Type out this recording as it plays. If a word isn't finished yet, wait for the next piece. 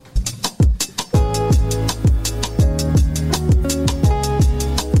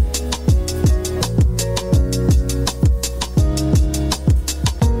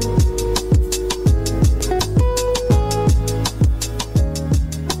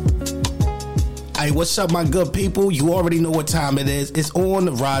Hey, what's up, my good people? You already know what time it is. It's on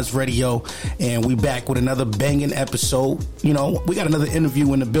the Rise Radio, and we back with another banging episode. You know, we got another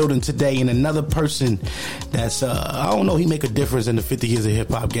interview in the building today, and another person that's, I don't know, he make a difference in the 50 years of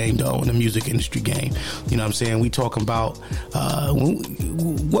hip-hop game, though, in the music industry game. You know what I'm saying? We talking about,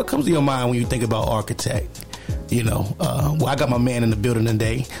 what comes to your mind when you think about Architect? You know, well, I got my man in the building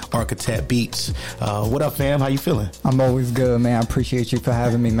today, Architect Beats. What up, fam? How you feeling? I'm always good, man. I appreciate you for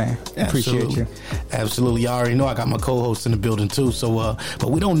having me, man. Absolutely. Appreciate you. Absolutely. Y'all already know I got my co-host in the building, too. So, but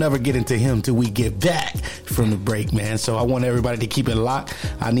we don't never get into him till we get back from the break, man. So I want everybody to keep it locked.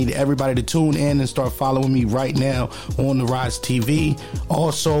 I need everybody to tune in and start following me right now on the Rise TV.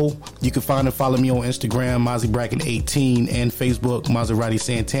 Also, you can find and follow me on Instagram, MozzyBracken18, and Facebook, Maserati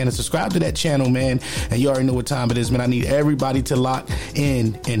Santana. Subscribe to that channel, man. And you already know what time it is, man. I need everybody to lock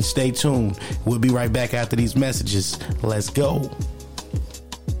in and stay tuned. We'll be right back after these messages. Let's go.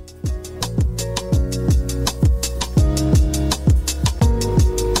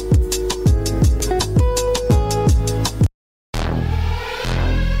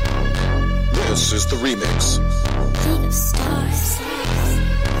 This is the remix.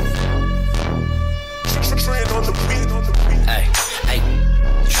 Hey,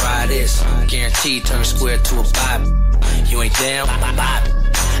 try this. Guaranteed turn square to a Bible. You ain't down?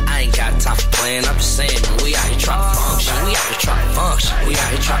 I ain't got time for playing. I'm just saying, man, we out here trying to function. We out here trying to function. We out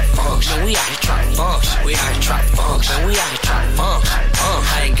here trying to function. We out here trying to function. We out here trying to function. We out here trying to function.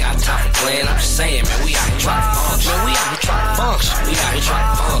 I ain't got time for playing. I'm just saying, man, we out here trying to function. We out here trying to function. We out here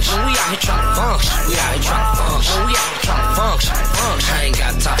trying to function. We out here trying to function. We out here trying to function. We out here trying to function. I ain't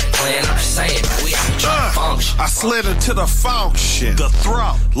got time for playing. I'm just saying, man, we out here trying to function. I slid into the function, the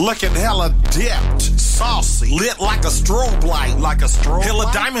throat, looking hella dipped, saucy, lit like a strobe light, hella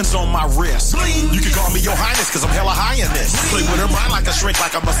diamonds on my wrist. Bling. You can call me your highness, cause I'm hella high in this. Play with her mind like a shrink,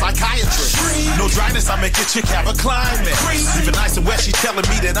 like I'm a psychiatrist. No dryness, I make your chick have a climax. Even nice and wet, she telling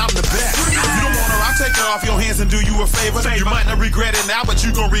me that I'm the best. If you don't want her, I'll take her off your hands and do you a favor. You might not regret it now, but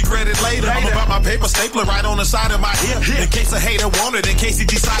you gon' regret it later. I'm about my paper stapler right on the side of my hip. In case a hater want it, in case he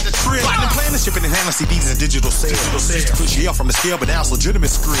decide to trip. Flying and playing the shipping and handling CDs and digital sales. Used to push you off from the scale, but now it's legitimate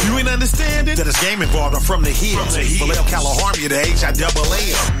script. You ain't understanding that it's game involved. I'm from the hills. Vallejo, California, the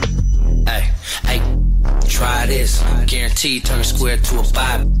H-I-double-A. Hey, try this. Guaranteed turn square to a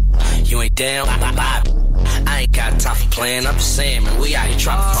Bible. You ain't down? I ain't got time for playing. I'm just saying, man, we out here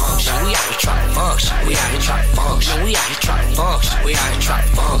trying to function. We out here trying to function. We out here trying to function. We out here trying to function. We out here trying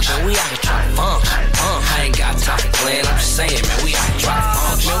to function. We out here trying to function. I ain't got time for playing. I'm just saying, man, we out here trying to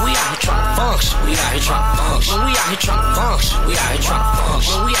function. We out here trying to function. We out here trying to function. We out here trying to function. We out here trying to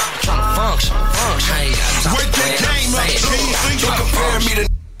function. We out here trying to function. I ain't got time for playing. I'm just saying, Don't compare me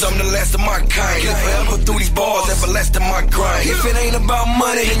to I'm the last of my kind. Live forever through these bars, everlasting my grind. If it ain't about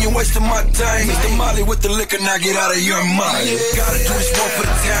money, then you're wasting my time. Mr. Molly with the liquor, now get out of your mind. Gotta do this one for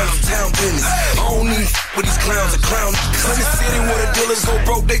the town business. I don't need with these clowns, a clown. In the city where the dealers go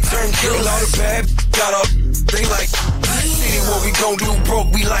broke, they turn killers. All the bad got up, they like city what we gon' do broke,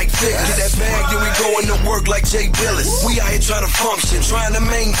 we like thick. Get that bag, then we going to work like Jay Billis. We out here trying to function, trying to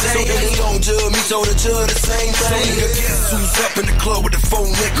maintain. So they don't judge me, told the judge the same thing. So nigga, guess who's up in the club with the phone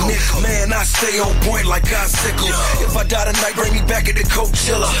nickel? Man, I stay on point like I sickle. If I die tonight, bring me back at the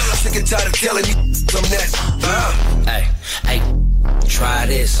Coachella. Sick and tired of telling me I'm that. Hey, try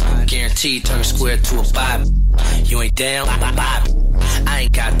this. Guaranteed turn square to a Bible. You ain't down? I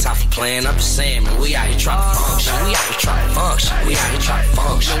ain't got time for playing. I'm just saying, man, we out here trying to function. We out here trying to function. We out here trying to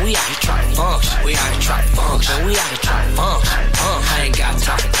function. We out here trying to function. We out here trying to function. We out here trying to function. I ain't got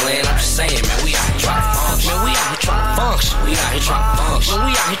time for playing. I'm just saying, man, we out here trying to function. We out here trying to function. We out here trying to function.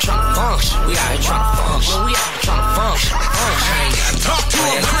 We out here trying to function. We out here trying to function. We out here trying to function. I ain't got time for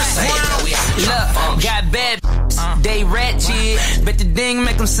playing. I'm just saying, man, we out here trying to function. Got bad they ratchet. Bet the ding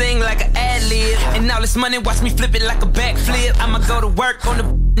make them sing like an ad-lib. And all this money watch me flip it like a backflip. I'ma go to work on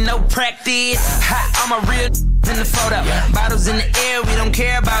the no practice. Hot, I'm a real in the photo. Bottles in the air, we don't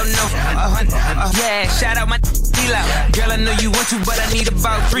care about no. Yeah, shout out my D-Lo. Girl, I know you want to, but I need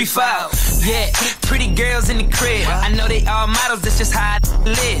about 3-4. Yeah, pretty girls in the crib. I know they all models, that's just how I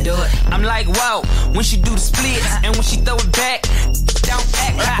live. I'm like, whoa, when she do the splits and when she throw it back, don't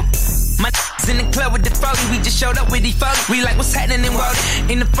act hot. My in the club with the 40, we just showed up with the 40. We like, what's happening in Wody?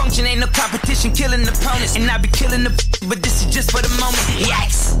 In the function, ain't no competition, killing opponents. And I be killing the but this is just for the moment.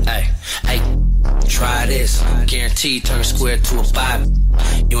 Yikes! Hey, try this. Guaranteed turn square to a Bible.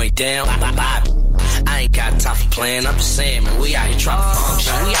 You ain't down? I ain't got time for playing. I'm just saying, man, we out here trying to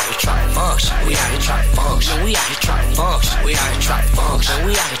function. We out here trying to function. We out here trying to function. We out here trying to function. We out here trying to function.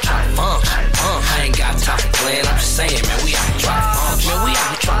 We out here trying to function. I ain't got time for playing. I'm just saying, man, we out here trying to function. We out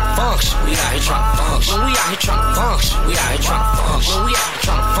here trying to function. We out here trying to here trying to function. We out here trying to function. We out here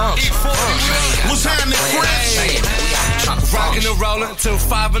trying to function. What's happening, Chris? Rockin' and rollin' till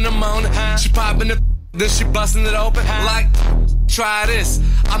 5 in the morning. She poppin' the, then she bustin' it open. Like, try this.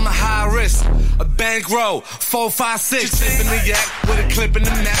 I'm a high risk. A bankroll, 4, 5, 6. Sippin' the yak with a clip in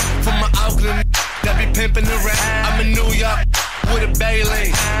the neck. From my Oakland, that be pimpin' the rap. I'm in New York with a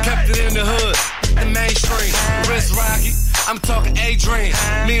Bailey. Kept it in the hood, the mainstream. Wrist rocky, I'm talking A-Dream.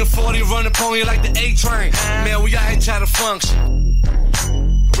 Me and 40 run up on you like the A-Train. Man, we out here try to function.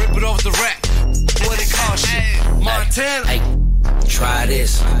 Rip it off the rack. What it cost you? Montana. Hey, try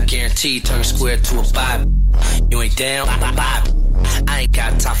this. Guaranteed turn square to a Bible. You ain't down, Bible. I ain't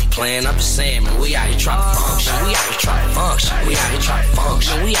got time for playing, I'm just saying, man, we out here trying to function. We out here trying to function. We out here trying to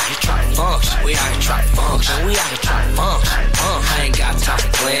function. We out here trying to function. We out here trying to function. We out here trying to function. I ain't got time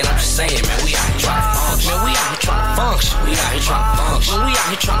for playing, I'm just saying, man, we out here trying to function. We out here trying to function. We out here trying to function. We out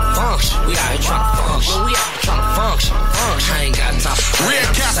here trying to function. We out here trying to function. We out here trying to function. I ain't got time for playing,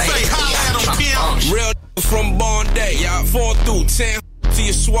 I'm just saying, we out here trying to function. Real from Bondi, y'all 4 through 10 to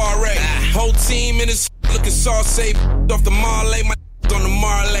your soiree. Whole team in this looking saucy off the Marley, my on the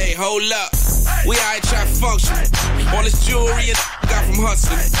Marley, hold up. We out here trying to function. All this jewelry and got from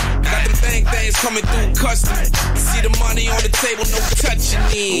hustling. Got them things coming through custom. See the money on the table, no touching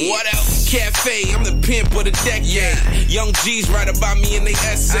it. What else? Cafe, I'm the pimp of the decade. Young G's write about me in they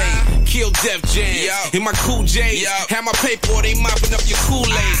essay. Kill Def Jam in my cool J's. Have my paper, they mopping up your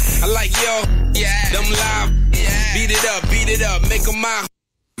Kool-Aid. I like yo, them live. Beat it up, make them my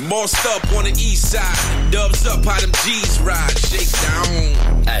bossed up on the east side. Dubs up how them G's ride. Shake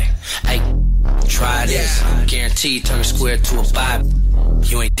down. Hey, try this. Guaranteed turn square to a Bible.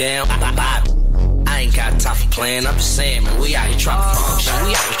 You ain't down, Bible. I ain't got time for playing, I'm just saying, man, we out here trying to function.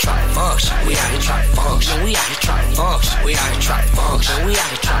 We out here trying to function. We out here trying to function. We out here trying to function. We out here trying to function. We out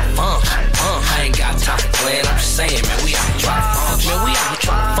here trying to function. I ain't got time for playing, I'm just saying, man, we out here trying to function. We out here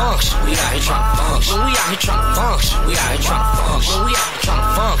trying to function. We out here trying to function. We out here trying to function. We out here trying to function. We out here trying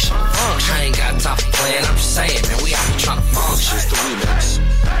to function. I ain't got time for playing, I'm just saying, man, we out here trying to function. It's the remix.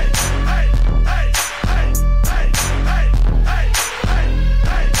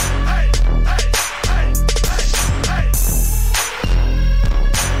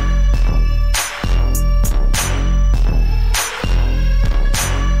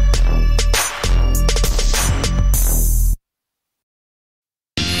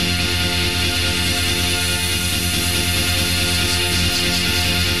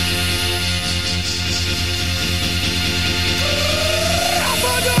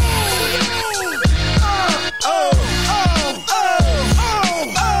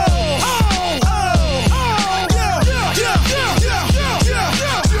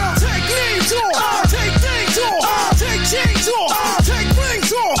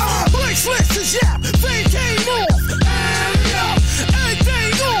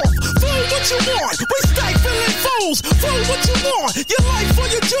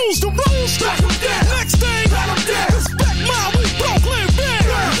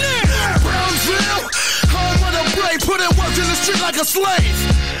 A slave,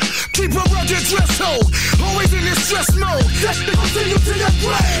 keep a rugged dress hold, always in this stress mode. That's the continue to your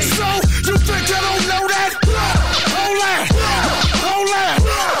grave. So you think I don't know that? Hold that.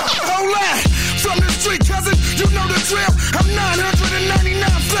 From the street, cousin, you know the drill. I'm 999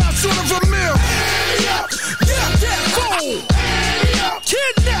 pounds short of a meal. Get that fool.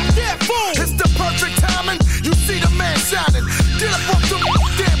 Kidnap that fool. It's the perfect timing. You see the man shining. Get up off the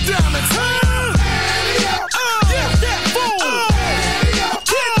damn diamonds.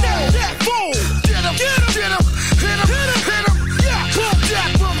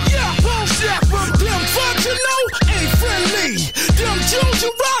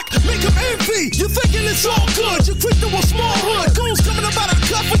 You thinking it's all good, you quick to a small hood. Goons coming up out of the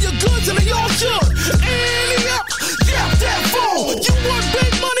cup for your goods and they all should. Ante up, that fool. You want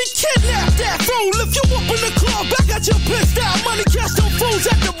big money, kidnap that fool. Lift you up in the club, back at your pissed out money. Catch them fools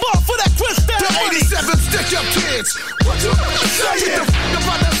at the bar for that crystal the money. 87 stick up kids, what you say? Get the f***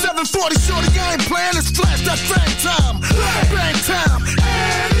 about that 740 shorty, I ain't playing, it's flash, that's bang time. Bang time,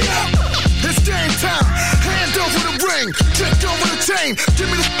 ante up, it's game time. Hand over the ring, kick over the chain. Give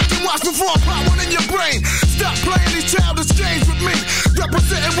me the f***ing watch before I pop one in your brain. Stop playing these childish games with me.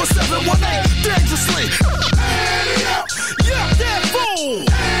 Representing with 718 dangerously. That fool.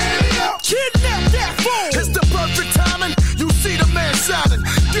 Kidnap that fool. It's the perfect timing. You see the man shining.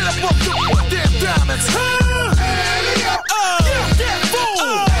 Get up off the damn diamonds. That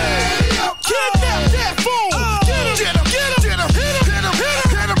fool. Kidnap that fool. Get him.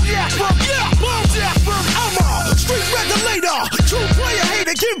 I'm a street regulator. True player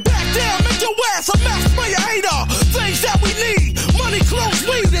hater. Get back down. Make your ass a mass player.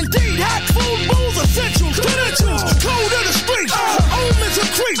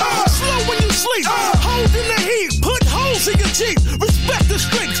 the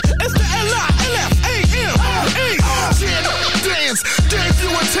strings. It's the L-I-L-F-A-M-E. Dance,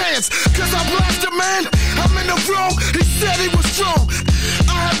 debut intense. Cause I blast a man, I'm in the room. He said he was strong.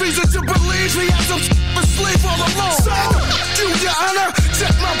 I have reason to believe he has some asleep all along. So, do your honor,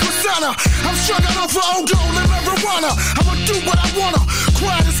 check my persona. I'm struggling over old gold and marijuana. I'ma do what I wanna.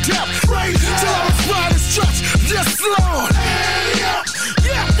 Quiet as kept, right till I'm inspired and stretched. Yes, Lord. Yeah,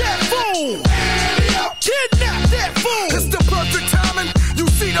 that fool. Kidnap that fool. It's the perfect timing. You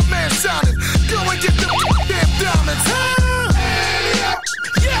see the man shining. Go and get the damn diamonds.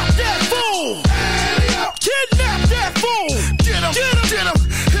 Yeah, that fool. Kidnap that fool. Get him, get him, get him.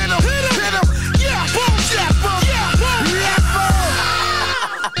 Hit him, hit him, hit him. Yeah, boom, yeah, boom, yeah, boom, yeah,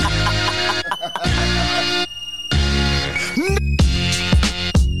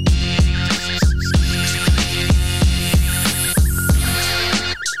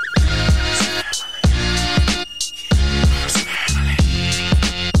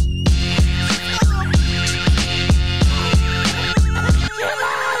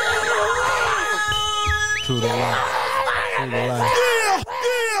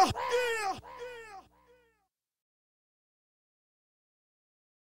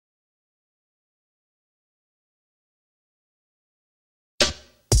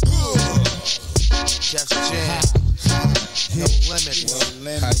 Jeff Chan, no limit,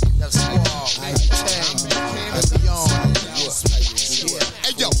 Jeff Squall, and beyond.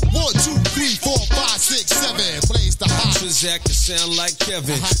 Hey yo, 1, 2, 3, 4, 5, 6, 7. Blaze the hot. Transact to sound like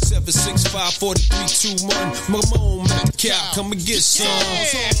Kevin. 765-4321. Mamone, Mac Cap, come and get some.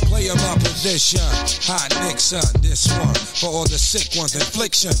 Play on my position. Hot Nixon, this one. For all the sick ones,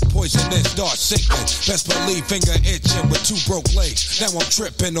 infliction. Poisonous, dark sickness. Best believe finger itching with 2 broke legs. Now I'm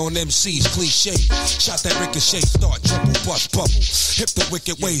tripping on MC's cliche. Shot that ricochet, start trouble, bust bubble. Hip the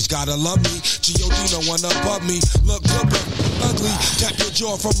wicked ways, gotta love me. G.O.D. no one above me. Look good but ugly. Tap your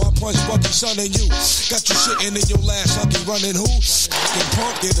jaw from my punch, Bucky, son, and you. Got you shitting in your last huggy, running who? Fucking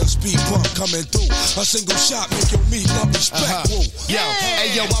punk, get a speed bump coming through. A single shot make your meat love respect. Yo,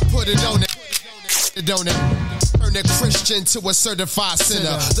 hey yo, I put it on it. Don't it? Turn a Christian to a certified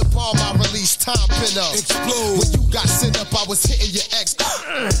sinner. The palm I release, time pinner. Explode. When you got sent up, I was hitting your ex.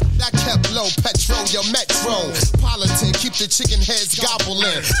 That kept low, petrol, your metro. Politic, keep the chicken heads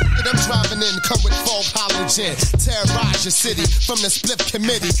gobbling. I'm driving in, come with fog halogen. Terrorize your city from the split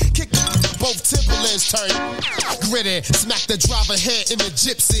committee. Kick both Timberlands, turn gritty. Smack the driver head in the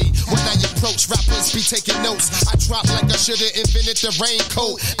gypsy. When I approach, rappers be taking notes. I drop like I should've invented the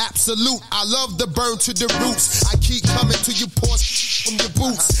raincoat. Absolute, I love the burn to the roots. I keep coming to you, pause from your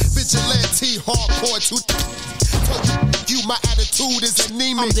boots. Vigilante, hardcore to you, my attitude is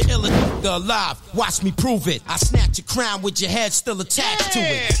anemic. I'm the illest alive, watch me prove it. I snatch your crown with your head still attached to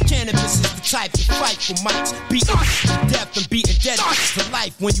it. Cannabis is the type to fight for mics. Beating to death and beating dead to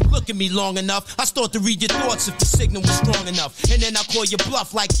life. When you look at me long enough, I start to read your thoughts if the signal was strong enough. And then I call your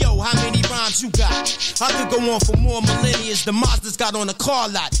bluff like, yo, how many rhymes you got? I could go on for more millennia. The Mazda's got on a car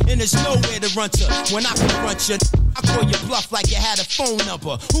lot. And there's nowhere to run to. When I confront you, I call your bluff like you had a phone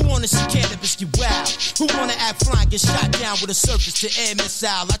number. Who wanna see cannabis get wild? Who wanna act fly and get shot down with a surface to air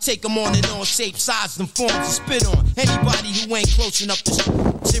missile? I take them on and on, shape, size, and forms to spit on. Anybody who ain't close enough to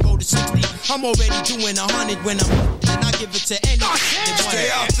 0 to 60, I'm already doing 100 when I'm and I give it to anyone. Stay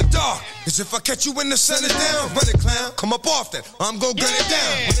out the dark, cause if I catch you in the sun it down, run it clown, come up off that, I'm gon' gun it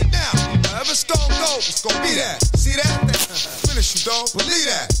down, run it down. However it's gon' go, it's gon' be that. See that? Finish you, dog, believe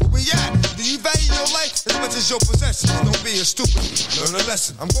that. Where we at? Do you value your life as much as your possessions? Don't be a stupid, learn a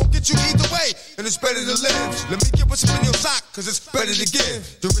lesson. I'm gon' get you either way, and it's better to live. Let me get what's up in your sock, cause it's better to give,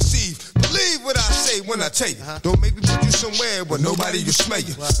 to receive. Believe what I say when I tell you. Don't make me put you somewhere where nobody will smell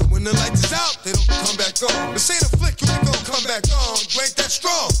you. And when the lights is out, they don't come back on. This ain't a flick, you ain't gon' come back on. You ain't that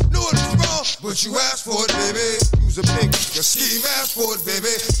strong, know it was wrong, but you asked for it, baby. Use a big, your scheme, ask for it,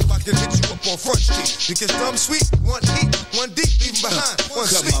 baby. If I can hit you up on Front Street, you get dumb sweet, one heat, one deep, leave behind, one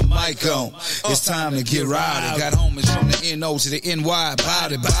Cut sleep. my mic on, it's time to get rowdy. Got homies from the NO to the NY,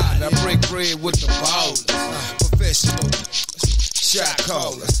 body. I break bread with the ballers, professional shot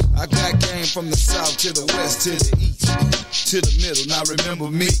callers. I got game from the south to the west to the east to the middle. Now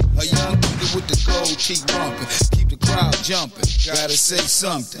remember me, a young nigga with the gold, keep bumping, keep the crowd jumping. Gotta say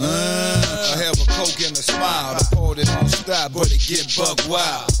something. I have a coke and a smile. The party don't stop, but it get buck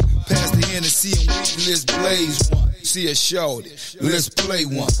wild. Pass the Hennessy and weed, let's blaze one. See a shorty, let's play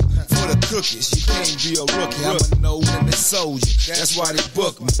one. For the cookies, you can't be a rookie. I'm a no-limit soldier, that's why they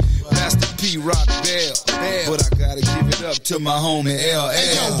book me. Master P. Rock Bell, but I gotta give it up to my homie L.L.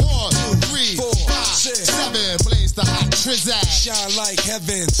 Hey, yo, 1, 2, 3, 4, 5, 7, blaze the hot trizzack. Shine like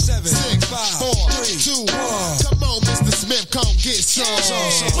heaven. 7, 6, 5, 4, 3, 2, 1. 1. Come on, Mr. Smith, come get some.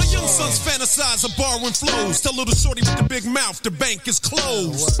 My young sons fantasize of borrowing flows. Tell little shorty with the big mouth, the bank is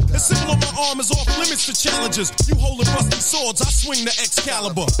closed. The symbol on my arm is off limits to challenges. You holding rusty swords, I swing the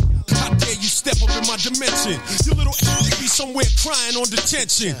Excalibur. How dare you step up in my dimension? You little be somewhere crying on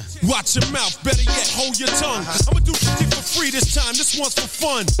detention. Watch your mouth, better yet, hold your tongue. I'ma do shit for free this time, this one's for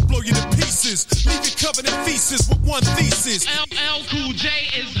fun. Blow you to pieces, leave you covered in feces with one thesis. LL Cool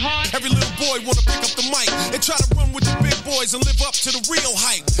J is hard. Every little boy wanna pick up the mic and try to run with the big boys and live up to the real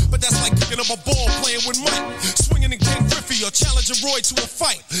hype. But that's like picking up a ball playing with Mike, swinging in King Griffey or challenging Roy to a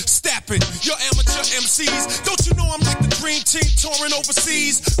fight. Stapping your amateur MCs. Don't you know I'm like the dream team touring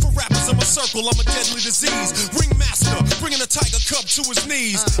overseas? For rappers in my circle, I'm a deadly disease. Ringmaster, bringing a tiger cub to his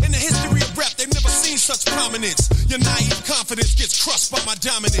knees. In the history of rap, they've never seen such prominence. Your naive confidence gets crushed by my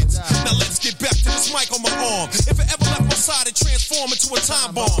dominance. Now let's get back to this mic on my arm. If it ever left my side, it transformed into a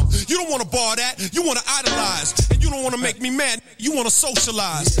time bomb. You don't want to bar that, you want to idolize. And you don't want to make me mad, you want to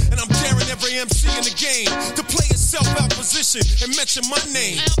socialize. And I'm daring every MC in the game to play itself out position and mention my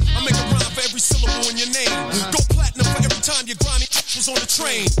name. I make a rhyme for every syllable in your name. Go platinum for every time your grimy was on the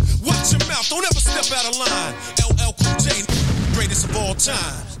train. Watch your mouth, don't ever step out of line. LL Cool J, greatest of all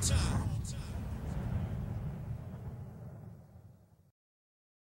time.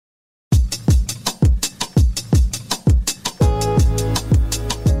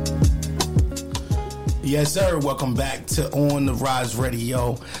 Yes, sir. Welcome back to On the Rise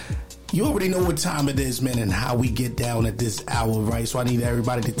Radio. You already know what time it is, man, and how we get down at this hour, right? So I need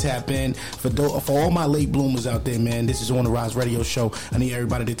everybody to tap in. For all my late bloomers out there, man, this is On the Rise Radio Show. I need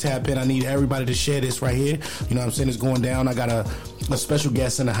everybody to tap in. I need everybody to share this right here. You know what I'm saying? It's going down. I got a special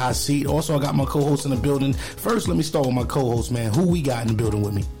guest in the hot seat. Also, I got my co-host in the building. First, let me start with my co-host, man. Who we got in the building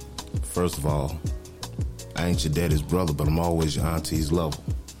with me? First of all, I ain't your daddy's brother, but I'm always your auntie's lover.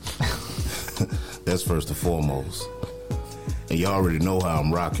 That's first and foremost. And you already know how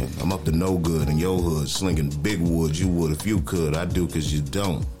I'm rocking. I'm up to no good in your hood, slinging big wood. You would if you could. I do cause you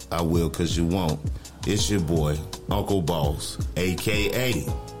don't. I will cause you won't. It's your boy, Uncle Boss, a.k.a.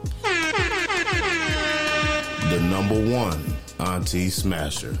 the #1 Auntie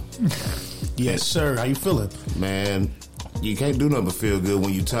Smasher. Yes, sir. How you feeling? Man, you can't do nothing but feel good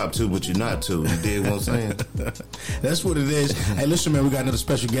when you top 2, but you're not 2. You dig what I'm saying? That's what it is. Hey, listen, man, we got another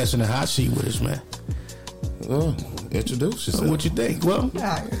special guest in the hot seat with us, man. Well, introduce yourself. What you think? Well,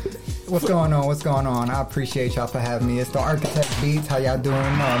 what's going on? What's going on? I appreciate y'all for having me. It's the Architect Beats. How y'all doing?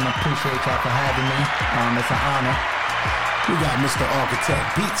 I appreciate y'all for having me. It's an honor. We got Mr.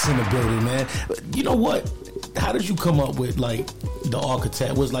 Architect Beats in the building, man. You know what? How did you come up with, like, the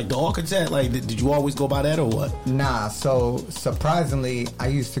Architect? Was, like, the Architect, like, did you always go by that or what? Nah, so, surprisingly, I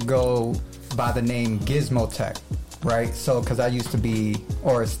used to go by the name Gizmo Tech, right? So, because I used to be,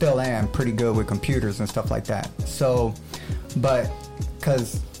 or still am, pretty good with computers and stuff like that. So, but,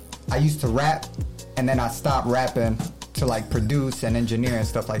 because I used to rap, and then I stopped rapping to, like, produce and engineer and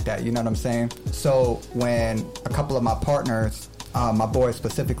stuff like that, you know what I'm saying? So, when a couple of my partners, my boy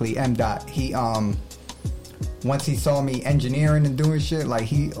specifically, M-Dot, he, once he saw me engineering and doing shit, like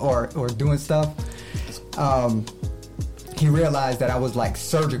or doing stuff, he realized that I was like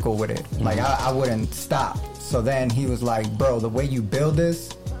surgical with it. Like I wouldn't stop. So then he was like, bro, the way you build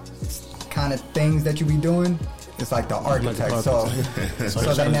this kind of things that you be doing, it's like the architect. So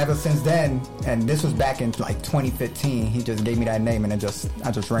then ever since then, and this was back in like 2015, he just gave me that name and I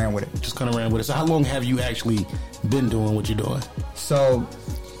just ran with it. Just kind of ran with it. So how long have you actually been doing what you're doing? So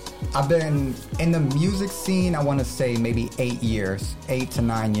I've been in the music scene, I want to say maybe 8 to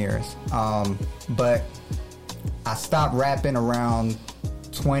 9 years. But I stopped rapping around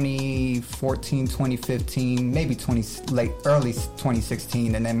 2014, 2015, maybe early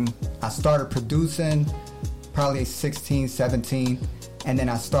 2016. And then I started producing probably 16, 17. And then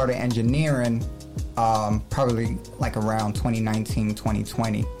I started engineering probably like around 2019,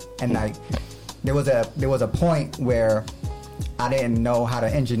 2020. And like there was a point where I didn't know how to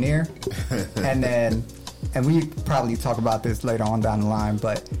engineer, and we probably talk about this later on down the line,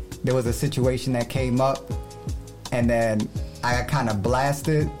 but there was a situation that came up, and then I got kind of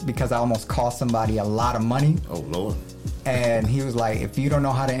blasted because I almost cost somebody a lot of money. Oh, Lord. And he was like, if you don't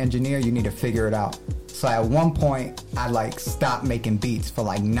know how to engineer, you need to figure it out. So at one point, I like stopped making beats for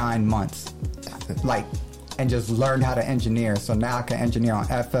like 9 months, and just learned how to engineer. So now I can engineer on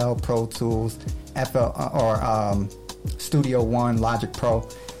FL, Pro Tools, Studio One, Logic Pro,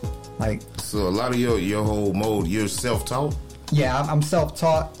 So a lot of your whole mode, you're self-taught? Yeah, I'm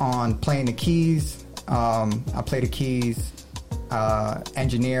self-taught on playing the keys. I play the keys.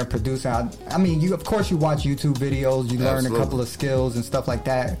 engineer, producer. I mean, you of course you watch YouTube videos, you learn a couple of skills and stuff like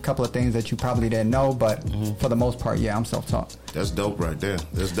that, a couple of things that you probably didn't know, but for the most part, yeah, I'm self-taught. That's dope right there.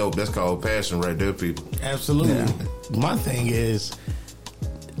 That's dope. That's called passion right there, people. Absolutely. Yeah. My thing is,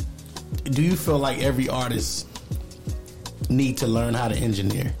 do you feel like every artist need to learn how to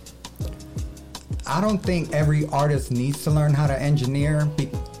engineer? I don't think every artist needs to learn how to engineer.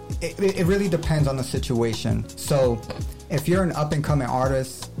 It really depends on the situation. So if you're an up-and-coming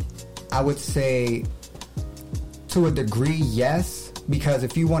artist, I would say to a degree, yes. Because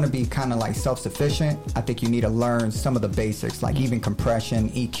if you want to be kind of like self-sufficient, I think you need to learn some of the basics, like even compression,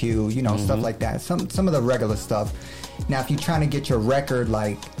 EQ, you know, stuff like that. Some of the regular stuff. Now, if you're trying to get your record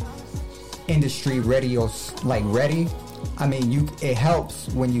like industry ready or like ready, I mean, it helps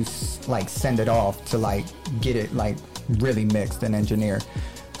when you like send it off to like get it like really mixed and engineered.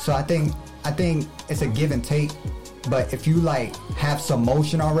 So I think it's a give and take. But if you like have some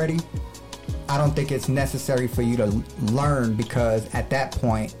motion already, I don't think it's necessary for you to learn, because at that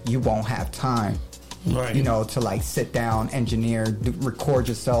point you won't have time, right? You know, to like sit down, engineer, record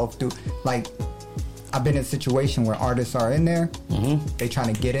yourself, do like. I've been in a situation where artists are in there, they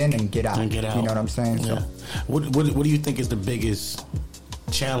trying to get in and get out. You know what I'm saying? Yeah. So, what do you think is the biggest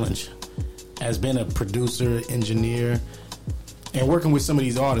challenge as being a producer, engineer, and working with some of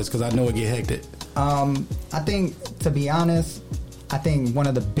these artists? Because I know it get hectic. I think, to be honest, I think one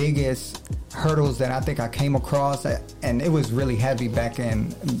of the biggest hurdles that I think I came across, and it was really heavy back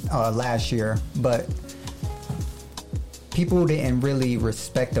in last year, but people didn't really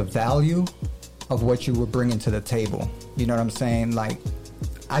respect the value of what you were bringing to the table. You know what I'm saying? Like,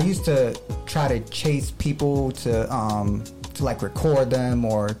 I used to try to chase people to like record them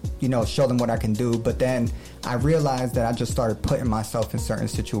or, you know, show them what I can do. But then I realized that I just started putting myself in certain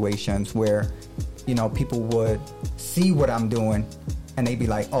situations where, you know, people would see what I'm doing and they'd be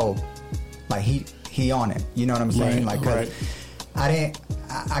like, oh, like he on it. You know what I'm saying? Right, like, 'cause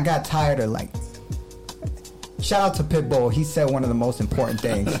I got tired of like, shout out to Pitbull. He said one of the most important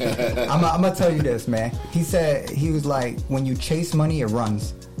things. I'm gonna tell you this, man. He was like, when you chase money, it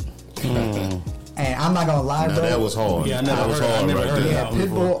runs. And I'm not gonna lie, bro. That was hard. Yeah, that was hard right there. Yeah,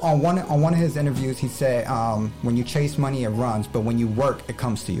 Pitbull on one of his interviews, he said, when you chase money, it runs, but when you work, it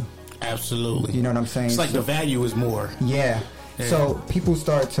comes to you. Absolutely. You know what I'm saying? It's like the value is more. Yeah. So people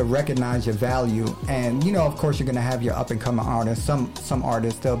start to recognize your value, and you know, of course, you're gonna have your up and coming artists. Some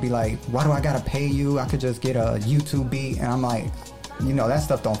artists, they'll be like, "Why do I gotta pay you? I could just get a YouTube beat." And I'm like, you know, that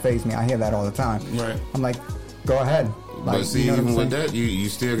stuff don't faze me. I hear that all the time. Right. I'm like, go ahead. Like, But see, you know even with that, you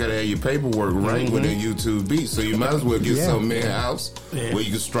still gotta have your paperwork right with a YouTube beat. So you might as well get something in house where you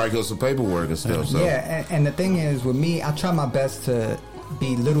can strike up some paperwork and stuff. So. Yeah, and the thing is, with me, I try my best to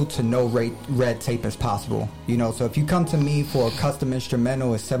be little to no red tape as possible. You know, so if you come to me for a custom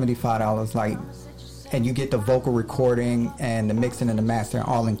instrumental, it's $75, like, and you get the vocal recording and the mixing and the mastering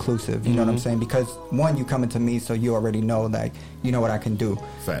all inclusive. You know what I'm saying? Because one, you coming to me, so you already know that you know what I can do.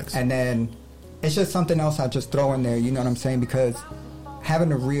 Facts. And then it's just something else I just throw in there. You know what I'm saying? Because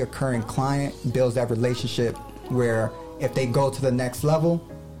having a reoccurring client builds that relationship where if they go to the next level,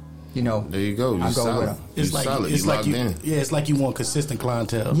 you know, there you go. I go with them. It's like solid. It's like you. Yeah, it's like you want consistent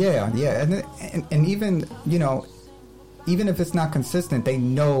clientele. Yeah, and even, you know, even if it's not consistent, they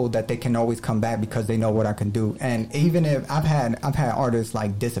know that they can always come back because they know what I can do. And even if I've had artists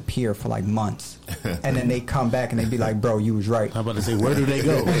like disappear for like months, and then they come back and they be like, "Bro, you was right." I'm about to say, where do they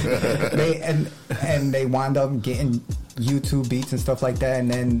go? and they wind up getting YouTube beats and stuff like that.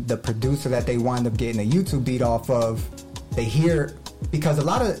 And then the producer that they wind up getting a YouTube beat off of, they hear. Because a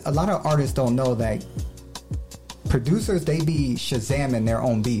lot of artists don't know that producers, they be Shazamming their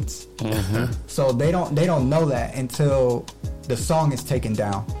own beats, so they don't know that until the song is taken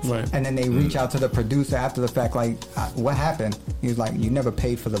down, right? And then they reach out to the producer after the fact, like, what happened? He was like, you never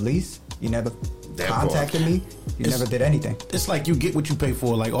paid for the lease, you never contacted me, you never did anything. It's like you get what you pay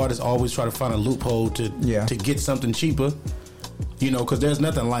for. Like, artists always try to find a loophole to get something cheaper. You know, because there's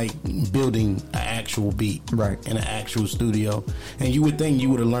nothing like building an actual beat in an actual studio. And you would think you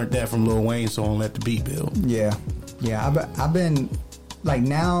would have learned that from Lil Wayne song, Let the Beat Build. Yeah. I've been, like,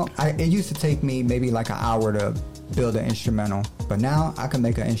 now, it used to take me maybe like an hour to build an instrumental. But now I can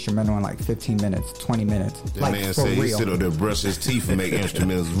make an instrumental in like 15 minutes, 20 minutes. That like, man for said real. he sit up there, brush his teeth and make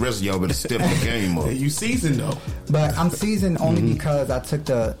instrumentals. The rest of y'all better step the game up. You seasoned, though. But I'm seasoned only because I took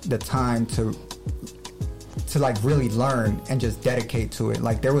the time to like really learn and just dedicate to it.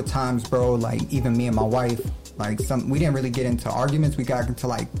 Like, there were times, bro, like even me and my wife, like, we didn't really get into arguments. We got into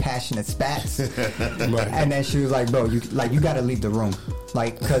like passionate spats. And then she was like, bro, you got to leave the room.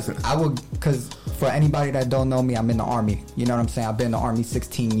 Like, cause for anybody that don't know me, I'm in the Army. You know what I'm saying? I've been in the Army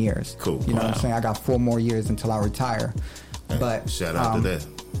 16 years. Cool. You know what I'm saying? I got 4 more years until I retire. But shout out to that.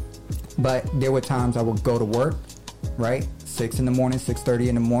 But there were times I would go to work, right? 6 in the morning, 6:30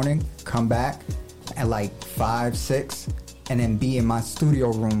 in the morning, come back at like 5, 6, and then be in my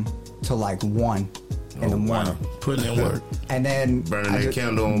studio room till like 1 in the morning. Wow. Putting in work. And then burning that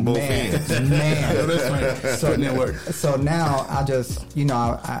candle on both ends. Man. So, putting in work. So now I just,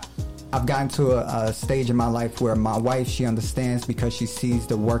 I've gotten to a stage in my life where my wife, she understands because she sees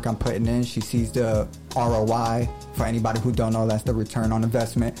the work I'm putting in. She sees the ROI. For anybody who don't know, that's the return on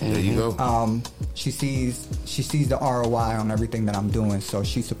investment. There you go. She sees the ROI on everything that I'm doing. So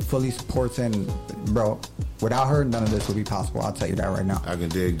she fully supports it. And, bro, without her, none of this would be possible. I'll tell you that right now. I can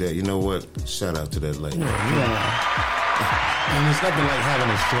dig that. You know what? Shout out to that lady. Yeah. And it's nothing like having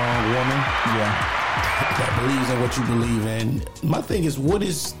a strong woman. Yeah. That believes in what you believe in. My thing is,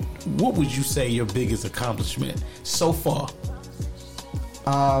 what would you say your biggest accomplishment so far?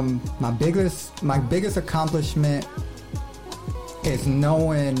 My biggest accomplishment is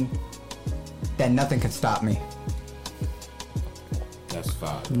knowing that nothing can stop me. That's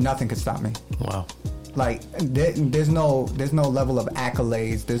fine. Nothing can stop me. Wow. Like there's no level of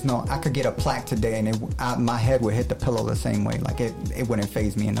accolades. I could get a plaque today and my head would hit the pillow the same way. Like it wouldn't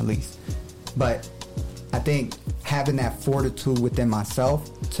faze me in the least. But I think having that fortitude within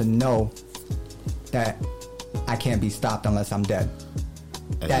myself to know that I can't be stopped unless I'm dead.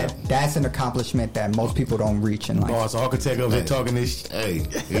 That's an accomplishment that most people don't reach in life. Boss architect over here talking this. Hey,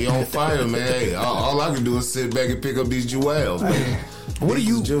 he on fire, man. Hey, all I can do is sit back and pick up these jewels, man. What do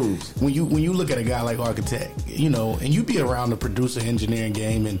you do when you look at a guy like Architect, and you be around the producer engineering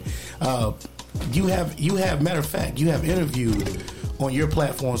game, and you have matter of fact, you have interviewed on your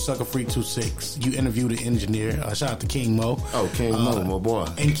platform, Sucker Freak 26. You interviewed an engineer. Shout out to King Mo. Oh, King Mo, my boy.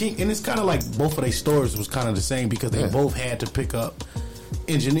 And it's kind of like both of their stories was kind of the same because they both had to pick up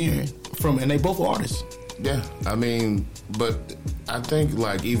engineering and they both artists. Yeah, I mean, but I think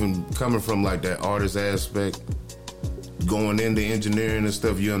like even coming from like that artist aspect, going into engineering and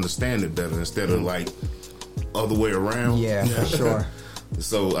stuff, you understand it better instead of like other way around. Yeah, for sure.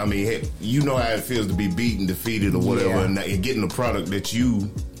 So I mean, you know how it feels to be beaten, defeated, or whatever, and getting a product that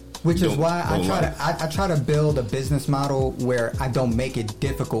you. Which is why I try to build a business model where I don't make it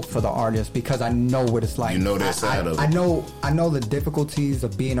difficult for the artist because I know what it's like. You know that side of it. I know the difficulties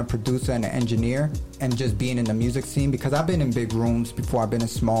of being a producer and an engineer and just being in the music scene because I've been in big rooms before. I've been in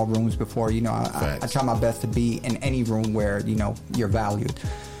small rooms before. I try my best to be in any room where you're valued.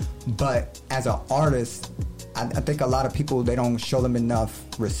 But as an artist, I think a lot of people, they don't show them enough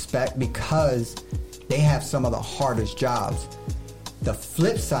respect because they have some of the hardest jobs. The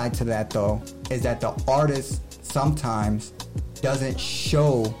flip side to that, though, is that the artist sometimes doesn't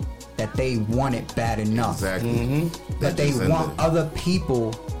show that they want it bad enough. Exactly. Mm-hmm. That they want other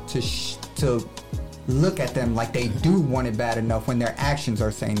people to look at them like they do want it bad enough when their actions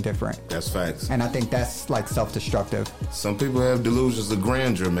are saying different. That's facts. And I think that's like self-destructive. Some people have delusions of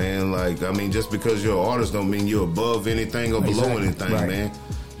grandeur, man. Like, I mean, just because you're an artist don't mean you're above anything or below anything, man.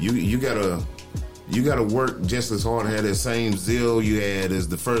 You gotta work just as hard, have that same zeal you had as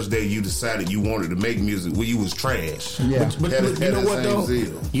the first day you decided you wanted to make music when you was trash. Yeah. But you know what though?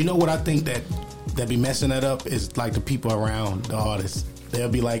 Zeal. You know what I think that be messing that up is like the people around the artists. They'll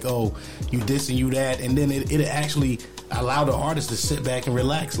be like, oh, you this and you that, and then it actually allow the artist to sit back and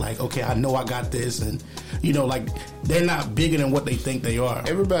relax. Like, okay, I know I got this, and like they're not bigger than what they think they are.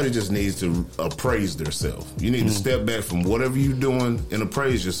 Everybody just needs to appraise themselves. You need to step back from whatever you're doing and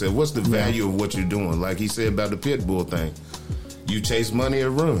appraise yourself. What's the value of what you're doing? Like he said about the pit bull thing. You chase money, it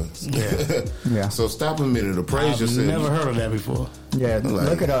runs. Yeah. So stop a minute, appraise yourself. I've never heard of that before. Yeah,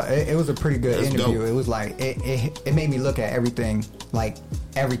 look it up. It was a pretty good interview. Dope. It was like it made me look at everything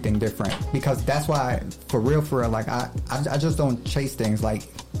different because that's why for real like I just don't chase things. Like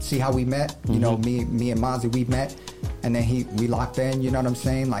see how we met. You know, me and Mozzie, we met, and then we locked in. You know what I'm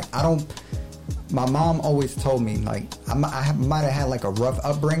saying? Like I don't. My mom always told me, like, I might have had, like, a rough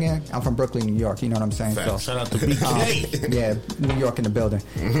upbringing. I'm from Brooklyn, New York. You know what I'm saying? So, shout out to BK. Yeah, New York in the building.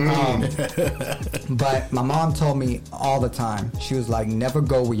 But my mom told me all the time, she was like, never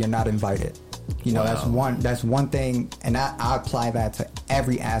go where you're not invited. That's one thing, and I apply that to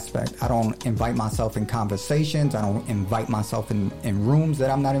every aspect. I don't invite myself in conversations. I don't invite myself in rooms that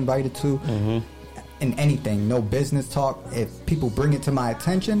I'm not invited to. In anything, no business talk. If people bring it to my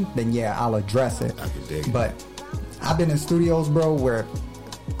attention, then yeah, I'll address it. I can dig it. But I've been in studios, bro, where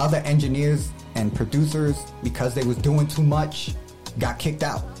other engineers and producers, because they was doing too much, got kicked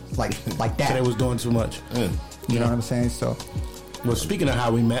out. Like that. So they was doing too much. You know what I'm saying? So Well, speaking of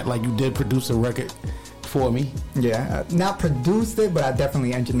how we met, like you did produce a record for me. Yeah, not produced it, but I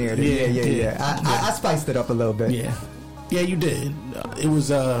definitely engineered it. Yeah. I spiced it up a little bit. Yeah, you did. It was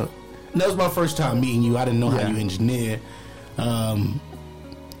that was my first time meeting you. I didn't know how you engineer.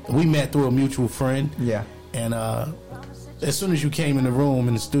 We met through a mutual friend. Yeah, and as soon as you came in the room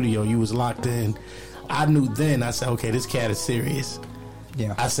in the studio, you was locked in. I knew then. I said, okay, this cat is serious.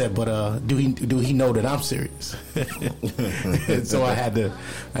 Yeah. I said, but do he know that I'm serious? So I had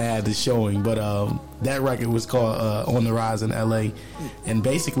to show him. But that record was called On the Rise in L.A. And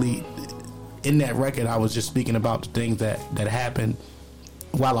basically, in that record, I was just speaking about the things that happened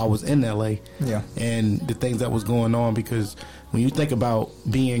while I was in L.A. Yeah. And the things that was going on, because when you think about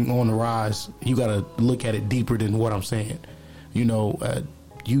being on the rise, you got to look at it deeper than what I'm saying. You know,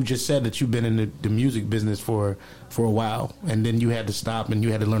 you just said that you've been in the music business for a while, and then you had to stop and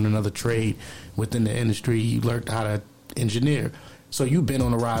you had to learn another trade within the industry. You learned how to engineer. So you've been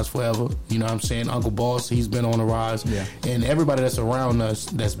on the rise forever. You know what I'm saying? Uncle Boss, he's been on the rise. Yeah. And everybody that's around us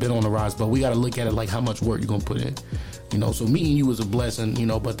that's been on the rise. But we got to look at it like how much work you're going to put in. You know, so meeting you was a blessing, you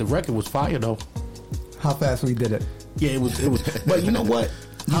know, but the record was fire, though. How fast we did it? Yeah, it was. But you know what?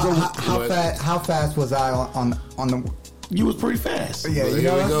 How fast was I on the... You was pretty fast. Yeah, you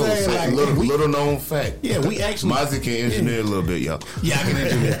know what I'm saying? Like, little known fact. Yeah, we actually... Mozzie can engineer a little bit, y'all. Yeah, I can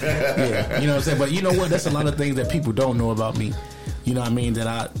engineer. Yeah, you know what I'm saying? But you know what? That's a lot of things that people don't know about me. You know what I mean? That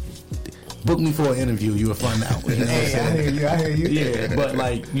I... Book me for an interview, you will find out. You know what I'm saying? I hear you. Yeah, but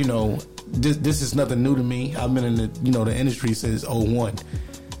like, you know, this is nothing new to me. I've been in the industry since 2001.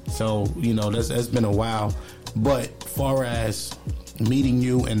 So, you know, that's been a while. But far as meeting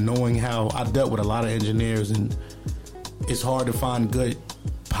you and knowing how I dealt with a lot of engineers, and it's hard to find good,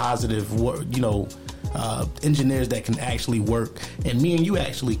 positive, engineers that can actually work. And me and you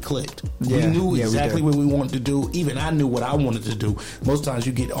actually clicked. Yeah, we knew exactly we what we wanted to do. Even I knew what I wanted to do. Most times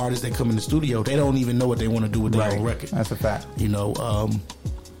you get artists that come in the studio, they don't even know what they want to do with their own record. That's a fact. You know,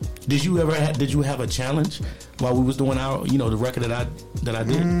 did you have a challenge while we was doing our, the record that I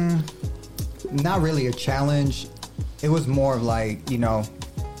did? Not really a challenge. It was more of like,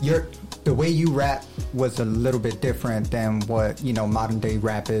 the way you rap was a little bit different than what, modern day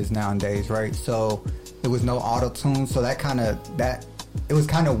rap is nowadays, right? So there was no auto-tune, so it was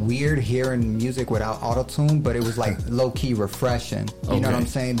kind of weird hearing music without auto-tune, but it was like low-key refreshing. You know what I'm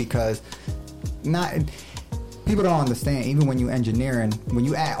saying? Because people don't understand, even when you engineering, when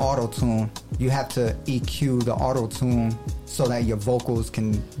you add auto-tune, you have to EQ the auto-tune so that your vocals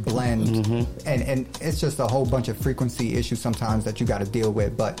can blend. Mm-hmm. And it's just a whole bunch of frequency issues sometimes that you got to deal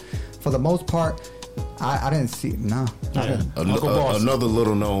with. But for the most part, I didn't see... No. Yeah. Another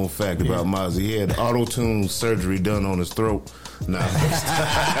little known fact about Mozzie, he had auto-tune surgery done on his throat. Nah.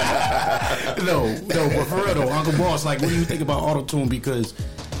 No, but for real though, Uncle Boss, like, what do you think about auto-tune? Because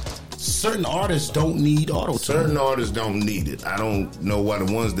certain artists don't need auto-tune. Certain artists don't need it. I don't know why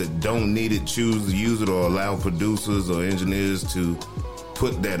the ones that don't need it choose to use it, or allow producers or engineers to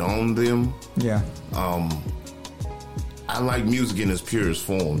put that on them. Yeah. I like music in its purest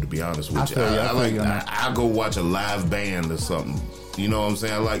form, to be honest with you. I go watch a live band or something. You know what I'm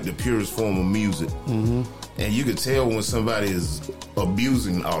saying? I like the purest form of music. Mm-hmm. And you can tell when somebody is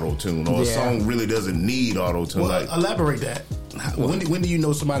abusing auto-tune, or a song really doesn't need auto-tune. Well, elaborate that. When do you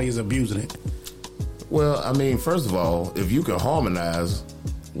know somebody is abusing it? Well, I mean, first of all, if you can harmonize,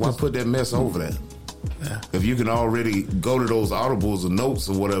 why put that mess over that? Yeah. If you can already go to those audibles or notes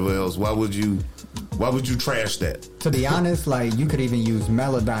or whatever else, why would you trash that? To be honest, like, you could even use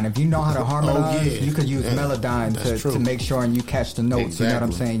Melodyne. If you know how to harmonize, you could use Melodyne to make sure and you catch the notes. Exactly. You know what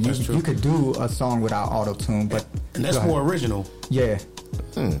I'm saying? You could do a song without auto-tune, but... And that's more original. Yeah.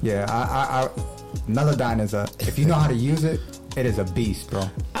 Yeah, I Melodyne is if you know how to use it, it is a beast, bro.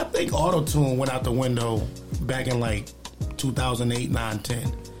 I think auto-tune went out the window back in like 2008, 9,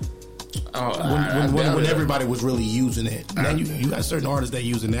 10. When everybody was really using it. Now you got certain artists that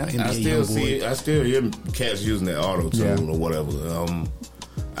using that. I still hear cats using that auto-tune or whatever.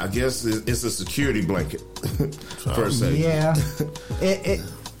 I guess it's a security blanket per se. Yeah.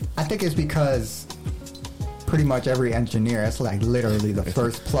 I think it's because pretty much every engineer, it's like literally the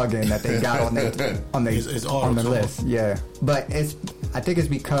first plugin that they got on the list. Yeah, but I think it's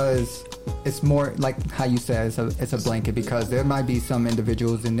because it's more like how you said, it's a blanket, because there might be some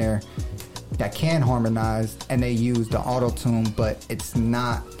individuals in there that can harmonize and they use the auto-tune, but it's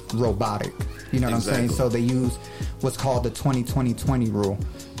not robotic. You know what I'm saying? So they use what's called the 20-20-20 rule.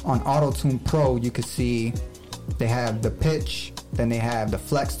 On Auto-Tune Pro, you can see they have the pitch, then they have the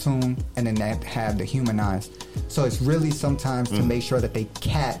flex tune, and then they have the humanized. So it's really sometimes to make sure that they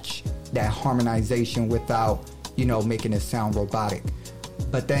catch that harmonization without you know, making it sound robotic.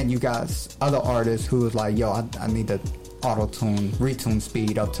 But then you got other artists who was like, yo, I need the auto-tune, retune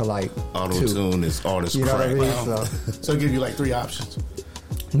speed up to like auto-tune is artist you know crack. What I mean? Wow. So it give you like 3 options.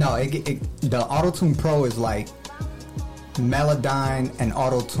 No, the auto-tune Pro is like Melodyne and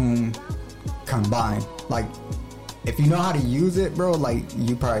auto-tune combined. Like, if you know how to use it, bro, like,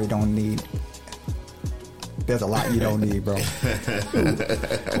 you probably don't need. There's a lot you don't need, bro.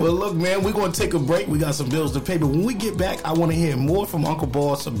 Well, look, man, we're going to take a break. We got some bills to pay. But when we get back, I want to hear more from Uncle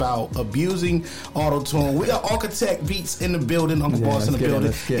Boss about abusing auto-tune. We got Architect Beats in the building, Uncle Boss in the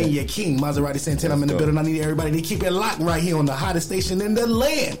building, and your King Maserati Santana in the building. I need everybody to keep it locked right here on the hottest station in the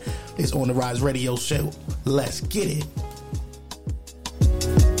land. It's On The Rise Radio Show. Let's get it.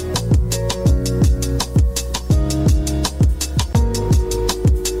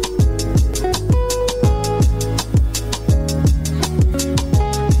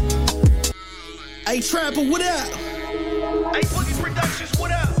 Hey, Trapper, what up? Hey, Boogie Productions,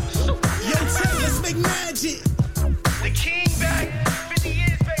 what up? Yo, Tech, let's make magic. The King back, 50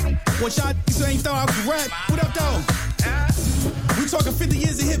 years, baby. What y'all so ain't thought I could rap? What up, though? We talking 50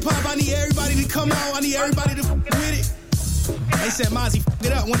 years of hip-hop. I need everybody to come out. I need everybody to with it. They said, Mozzie,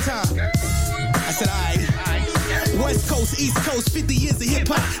 it up one time. I said, all right. West Coast, East Coast, 50 years of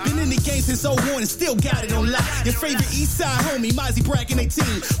hip-hop. Been in the game since 01 and still got it on lock. Your favorite East Side homie, Mozzie bragging 18.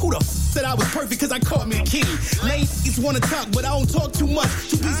 Who the said I was perfect cause I caught me a king? Lame niggas wanna talk, but I don't talk too much.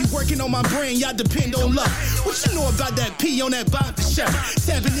 Too busy working on my brain, y'all depend on luck. What you know about that P on that bumper shirt?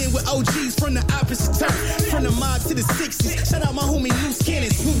 Tapping in with OGs from the opposite turf. From the mob to the 60s. Shout out my homie Loose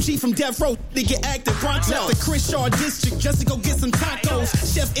Cannon. Swoop G from Death Row, they get active pronto. Left the Crenshaw District just to go get some tacos.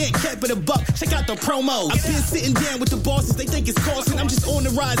 Chef Ed kept it a buck, check out the promos. I've been sitting down with the bosses, they think it's costing. I'm just on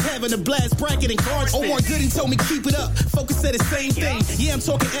the rise having a blast bracket and cards. Oh, one Gooding told me keep it up. Focus said the same thing. Yeah, I'm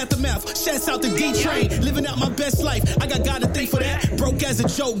talking aftermath. Shouts out the D-Train. Living out my best life. I got God to thank for that. Broke as a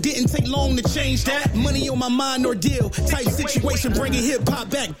joke. Didn't take long to change that. Money on my mind or deal. Type situation. Bringing hip-hop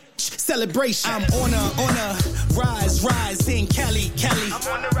back. Celebration. I'm on a rise in Cali. I'm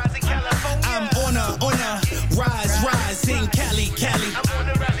on the rise in California. I'm on a rise in Cali. I'm on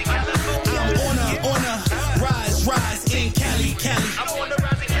the rise in California. I'm on a rise in Cali. I'm on the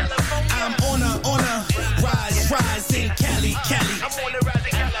rise in California. I'm on a rise in Cali. I'm on the rise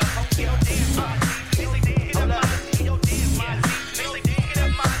in California.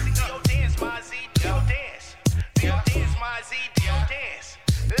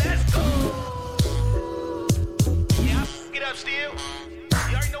 Let's go. Yeah, get up still.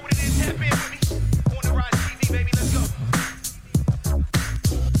 You already know what it is. Tap in with me. On the Rise TV, baby. Let's go.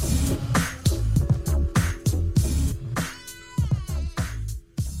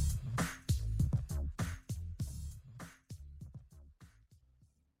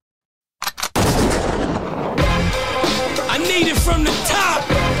 I need it from the top.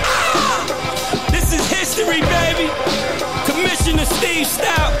 This is history, baby. Commissioner Steve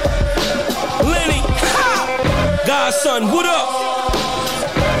Stout, Lenny, Godson, what up?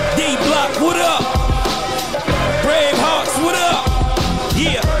 D Block, what up? Bravehearts, what up?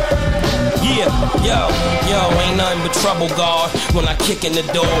 Yeah, yo, ain't nothing but trouble, God. When I kick in the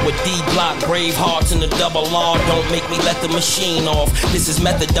door with D-Block, Bravehearts, and the double R, don't make me let the machine off. This is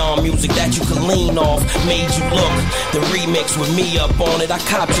methadone music that you can lean off. Made you look, the remix with me up on it. I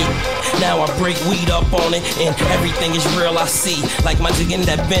copped it, now I break weed up on it, and everything is real I see. Like my jiggin'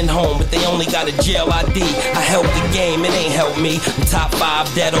 that been home, but they only got a jail ID. I helped the game, it ain't helped me. I'm top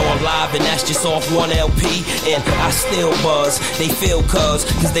 5 dead or alive, and that's just off 1 LP. And I still buzz, they feel cuz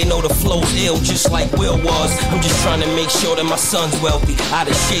they know the flow's ill, just like Will was. I'm just trying to make sure that my son's wealthy. Out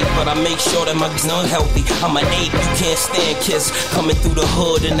of shape, but I make sure that my son's healthy. I'm an ape, you can't stand Kiss. Coming through the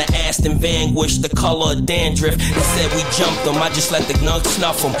hood in the Aston Vanquish, the color of dandruff. They said we jumped them, I just let the gun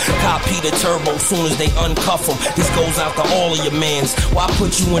snuff them. Copy the turbo soon as they uncuff them. This goes out to all of your mans. Why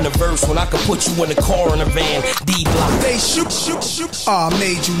put you in the verse when I could put you in the car in a van? D-Block. They shoot.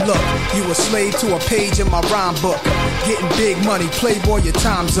 Made you look. You a slave to a page in my rhyme book. Getting big money, playboy, your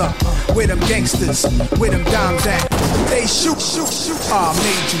time's up. Where them gangsters, where them dimes at? They shoot.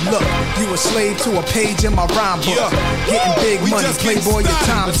 Made you look. You a slave to a page in my rhyme book. Getting big money, playboy, your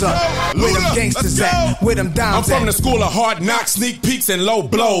time's up. Where them gangsters at? Where them dimes at? I'm from the school of hard knocks, sneak peeks, and low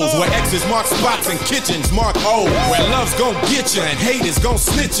blows. Where X's mark spots and kitchens mark O's. Where love's gon' get you and hate is gon'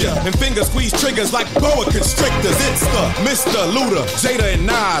 snitch you. And finger squeeze triggers like boa constrictors. It's the Mr. Luda, Jada, and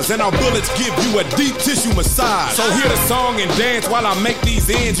Nas. And our bullets give you a deep tissue massage. So hear the song and dance while I make these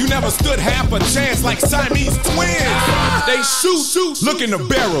ends. You never stood half a chance like Siamese twins. They shoot, look in the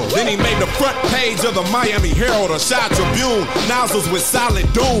barrel. Then he made the front page of the Miami Herald, a Chi Tribune. Nozzles with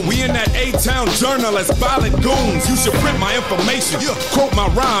solid doom. We in that A-Town journal as violent goons. You should print my information, quote my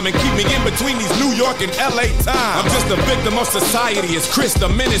rhyme, and keep me in between these New York and LA times. I'm just a victim of society. It's Chris the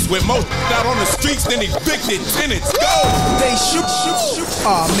Menace with most out on the streets than evicted tenants. Go! They shoot.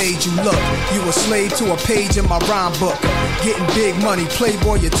 Made you look. You a slave to a page in my rhyme book. Getting big money,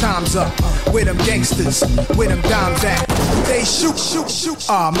 playboy, your time's up. Where them gangsters, where them dimes at? They shoot.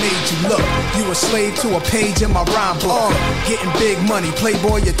 Made you look. You a slave to a page in my rhyme book. Getting big money,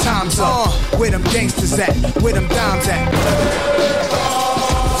 playboy, your time's up. Where them gangsters at? Where them dimes at?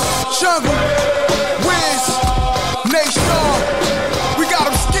 Jungle, Wiz, Nation. We got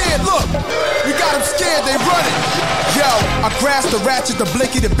them scared, look. We got them scared, they running. Yo, I grasp the ratchet, the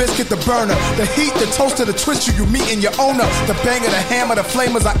blicky, the biscuit, the burner, the heat, the toaster, the twister, you meet in your owner, the banger, the hammer, the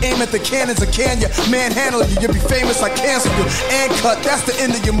flamers, I aim at the cannons, I can ya, manhandle you, you'll be famous, I cancel you, and cut, that's the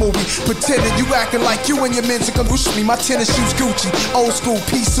end of your movie, pretending you acting like you and your men to whoosh me, my tennis shoes Gucci, old school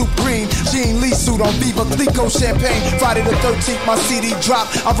pea soup green, Jean Lee suit on Viva Clico champagne, Friday the 13th, my CD drop,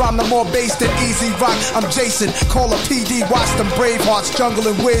 I rhyme no more bass than Easy Rock, I'm Jason, call a PD, watch them Bravehearts,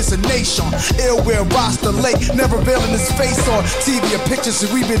 Jungle and Wiz and Nation, ill will roster lake, never veiling his face on TV or pictures,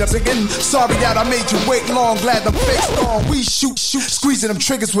 so we been up again. Sorry that I made you wait long, glad the face on. We shoot, squeezing them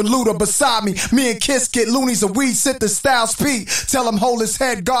triggers with Luda beside me. Me and Kiss get loonies and we sit the style speed. Tell him hold his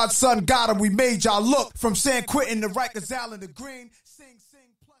head, God's son got him. We made y'all look from San Quentin to Rikers Island to Green. Sing,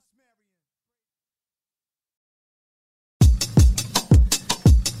 plus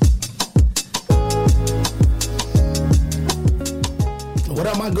What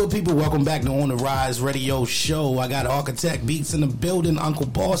up, my good people? Welcome back to On the Rise Radio Show. I got Architect Beats in the building, Uncle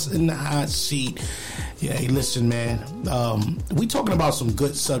Boss in the hot seat. Yeah, hey, listen, man. We talking about some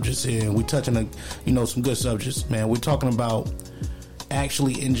good subjects here. We touching on, some good subjects, man. We're talking about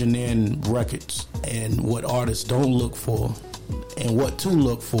actually engineering records and what artists don't look for and what to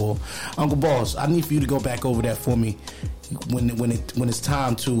look for. Uncle Boss, I need for you to go back over that for me. When it's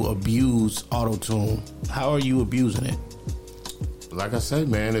time to abuse auto-tune, how are you abusing it? Like I say,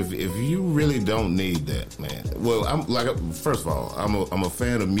 man, if you really don't need that, man. Well, first of all, I'm a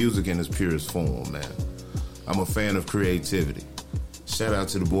fan of music in its purest form, man. I'm a fan of creativity. Shout out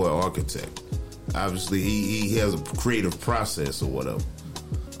to the boy Architect. Obviously, he has a creative process or whatever.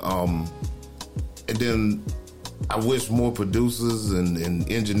 And then I wish more producers and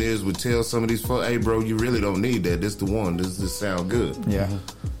engineers would tell some of these folks, hey, bro, you really don't need that. This the one. This sound good. Yeah.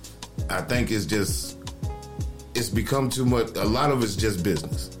 I think it's become too much. A lot of it's just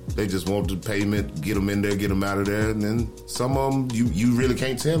business. They just want the payment, get them in there, get them out of there, and then some of them you really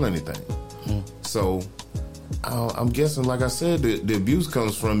can't tell anything. So I'm guessing, like I said, the abuse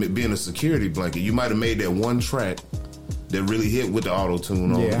comes from it being a security blanket. You might have made that one track that really hit with the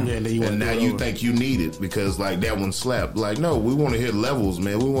auto-tune on it, and now you think you need it because like that one slapped. Like, no, we want to hear levels,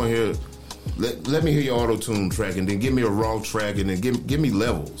 man. We want to hear. Let me hear your auto-tune track and then give me a raw track and then give me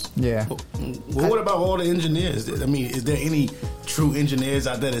levels. Yeah. Well, what about all the engineers? I mean, is there any true engineers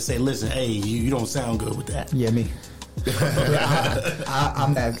out there that say, listen, hey, you don't sound good with that? Yeah, me.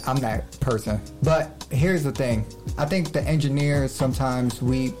 I'm that person. But here's the thing. I think the engineers sometimes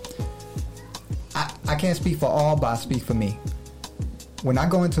I can't speak for all, but I speak for me. When I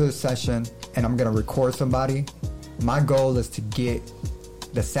go into a session and I'm going to record somebody, my goal is to get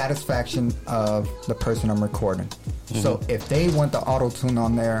the satisfaction of the person I'm recording. So if they want the auto-tune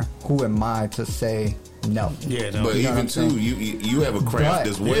on there, who am I to say no? Yeah, no. But even too, you have a craft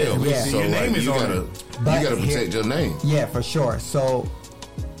as well. Yeah. So your name is you gotta protect your name. Yeah, for sure. So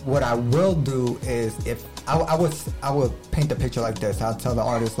what I will do is, if I would paint the picture like this. I'll tell the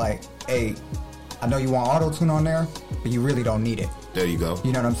artist like, hey, I know you want auto-tune on there, but you really don't need it. There you go.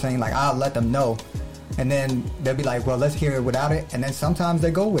 You know what I'm saying? Like, I'll let them know. And then they'll be like, well, let's hear it without it. And then sometimes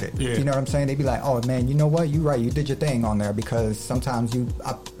they go with it. Yeah. You know what I'm saying? They be like, oh, man, you know what? You're right. You did your thing on there. Because sometimes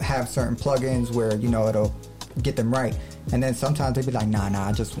I have certain plugins where, it'll get them right. And then sometimes they be like, nah,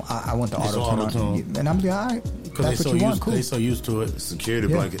 I want the auto-tune. And I'm like, all right. That's what you want. Cool. They're so used to it. Security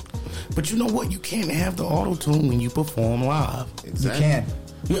blanket. But you know what? You can't have the auto-tune when you perform live. Exactly. You can.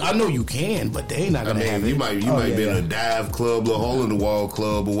 I know you can, but they ain't not gonna have it. You might be in a dive club, a hole in the wall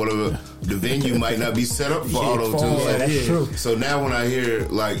club, or whatever. The venue might not be set up for auto-tune. Yeah, that's true. So now when I hear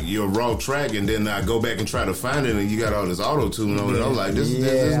like your raw track, and then I go back and try to find it, and you got all this auto-tune on it, I'm like, this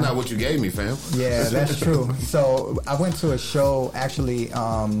is not what you gave me, fam. Yeah, that's true. So I went to a show actually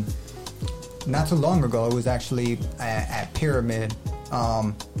not too long ago. It was actually at Pyramid.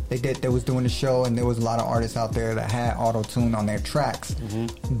 They was doing the show, and there was a lot of artists out there that had auto-tune on their tracks.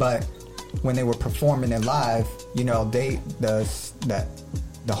 But when they were performing it live, you know,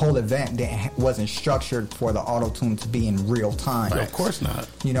 the whole event wasn't structured for the auto-tune to be in real time. Of course not.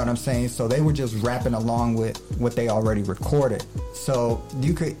 You know what I'm saying? So they were just rapping along with what they already recorded. So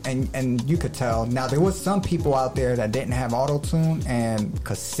you could and you could tell. Now there was some people out there that didn't have auto-tune and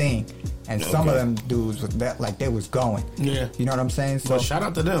could sing. And some of them dudes was that like they was going. Yeah. You know what I'm saying? So shout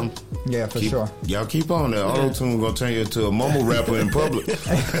out to them. Yeah, for sure. Y'all keep on that. Auto-tune gonna turn you into a mumble rapper in public.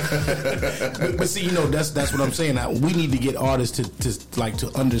 but see, you know, that's what I'm saying. Now, we need to get artists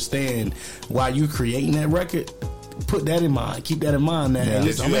to understand why you creating that record. Put that in mind. Keep that in mind. That I'm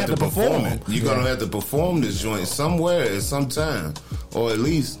gonna have to perform it. You're gonna have to perform this joint somewhere at some time, or at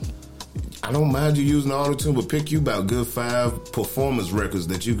least. I don't mind you using auto-tune, but pick you about good 5 performance records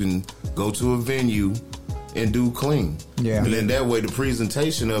that you can go to a venue and do clean. Yeah. And then that way the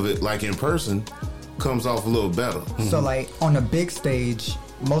presentation of it, like in person, comes off a little better. So like on the big stage,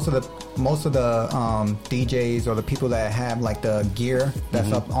 most of the DJs or the people that have like the gear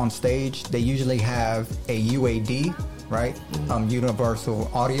that's up on stage, they usually have a UAD, right?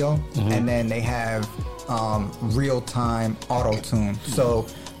 Universal Audio, and then they have real-time auto-tune. So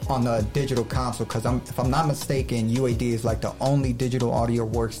on the digital console, because if I'm not mistaken, UAD is like the only digital audio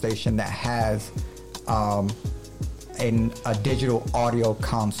workstation that has a digital audio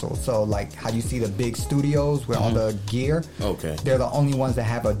console. So like how you see the big studios with all the gear, they're the only ones that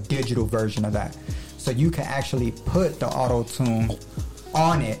have a digital version of that. So you can actually put the auto-tune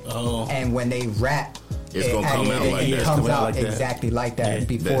on it, and when they rap, it's gonna come out like that. It comes out exactly like that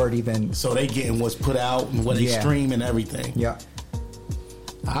before it even. So they getting what's put out and what they stream and everything. Yeah.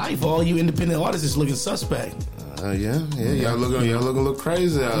 All right, for all you independent artists, it's looking suspect. Y'all looking a little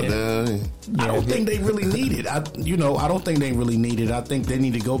crazy out there. I don't think they really need it. I don't think they really need it. I think they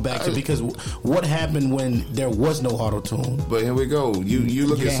need to go back to, because what happened when there was no auto-tune? But here we go. You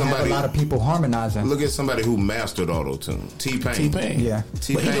look at somebody. Have a lot of people harmonizing. Look at somebody who mastered auto-tune. T-Pain. Yeah. But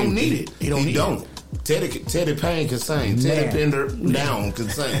he don't need it. He don't. Teddy Payne can sing. Teddy Pender down can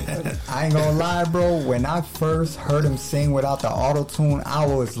sing. I ain't gonna lie, bro. When I first heard him sing without the auto-tune, I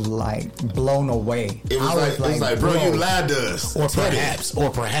was like blown away. It was like, bro, you lied to us. Or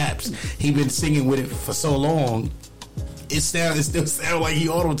perhaps he been singing with it for so long. It still sound like he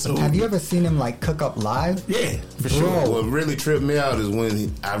auto-tuned. Have you ever seen him like cook up live? Yeah, for sure. What really tripped me out is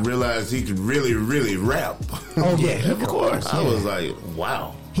when I realized he could really, really rap. Oh yeah, of course. I was like,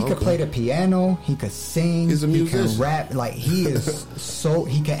 wow. He could play the piano. He could sing. He's a musician. He can rap. Like he is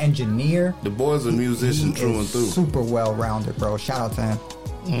he can engineer. The boy's a musician through and through. Super well rounded, bro. Shout out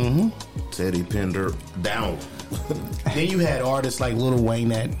to him. Teddy Pender down. Then you had artists like Lil Wayne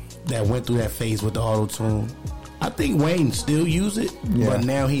that went through that phase with the auto-tune. I think Wayne still use it, but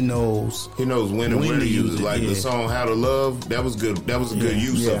now he knows. He knows when and where to use it. Like the song "How to Love," that was good. That was a good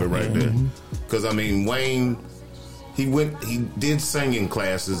use of it right there. Because I mean, Wayne, he did singing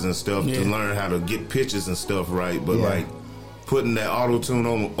classes and stuff to learn how to get pitches and stuff right. But like putting that auto tune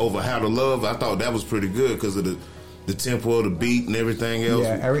on over "How to Love," I thought that was pretty good because of the tempo, the beat, and everything else.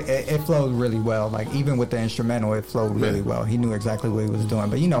 Yeah, it flowed really well. Like even with the instrumental, it flowed really well. He knew exactly what he was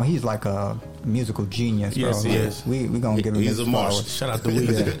doing. But you know, he's like a musical genius, bro. Yes, he is. We gonna give him. He's a Martian. Shout out to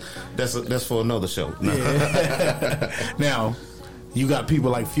Weezy. That's for another show. Now, you got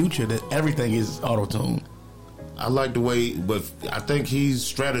people like Future that everything is auto-tuned. I like the way, but I think he's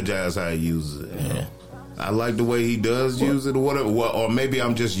strategized how he uses it. Yeah. I like the way he does use it, or whatever. Or maybe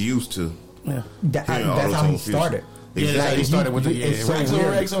I'm just used to. Yeah, that's how he started. Yeah, that's how he started with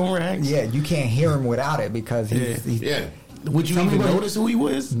Rex on Rex. Yeah, you can't hear him without it because he's Would you even notice who he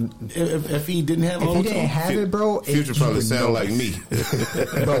was if he didn't have auto-tune? If he didn't have it, bro, Future probably sound like me.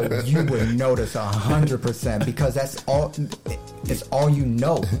 Bro, you would notice 100% because that's all. It's all you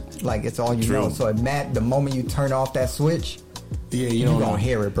know. Like it's all you know. So the moment you turn off that switch, you gonna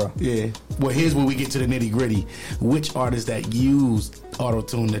hear it, bro. Yeah. Well, here's where we get to the nitty gritty. Which artists that use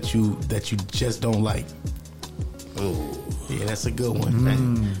auto-tune that you just don't like? Oh, yeah, that's a good one.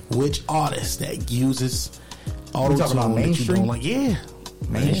 Man. Which artist that uses auto-tune that you don't like? Yeah,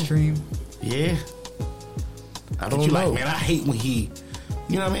 mainstream. Yeah, I don't know. Like, man, I hate when he.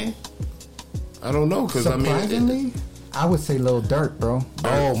 You know what I mean? I don't know because surprisingly, I would say Lil Durk, bro.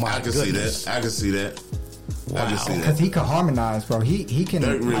 Oh my goodness. I can see that. Wow. Because he can harmonize, bro. He can.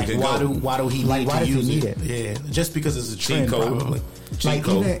 Really why do he like? need Why to does use he need it? Yeah, just because it's a trend, Chico. probably. Like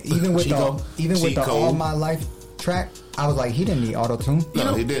even with the All My Life track, I was like, he didn't need auto-tune.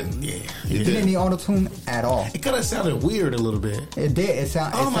 No, he didn't. Yeah, he didn't need auto-tune at all. It kind of sounded weird a little bit. It did. It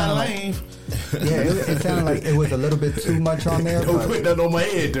sounded lame. It sounded like it was a little bit too much on there. Don't put that on my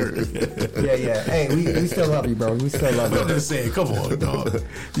head, dirt. Yeah. Hey, we still love you, bro. We still love you. I'm just saying, come on, dog.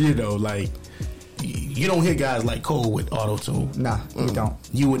 You know, like, you don't hear guys like Cole with auto-tune. Nah, we don't.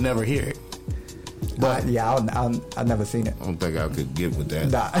 You would never hear it. But I've never seen it. I don't think I could get with that.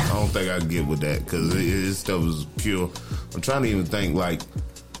 Nah. I don't think I could get with that because his stuff is pure. I'm trying to even think, like,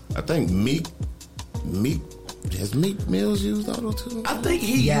 I think Meek, has Meek Mills used auto-tune? I think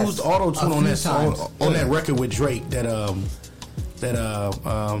he used auto-tune on that song, on that record with Drake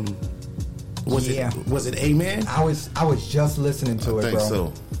was it Amen? I was just listening to it,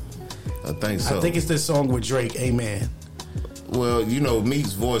 bro. I think so. I think it's this song with Drake, Amen. Well, you know,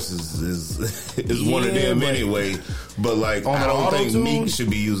 Meek's voice is one of them anyway. But like, I don't think Meek should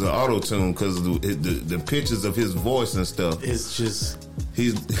be using auto-tune because the pitches of his voice and stuff. It's just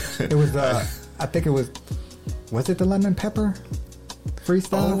It was I think it was it the Lemon Pepper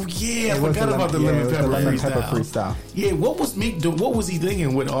freestyle? Oh yeah, I forgot about the Lemon Pepper freestyle. Yeah, what was Meek doing? What was he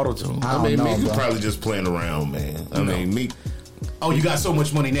thinking with auto-tune? I mean, Meek was probably just playing around, man. I mean, Meek. Oh, you got so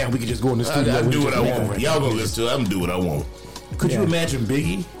much money now, we can just go in the studio. I do what I want. Y'all gonna listen to it. I'm gonna do what I want. Could you imagine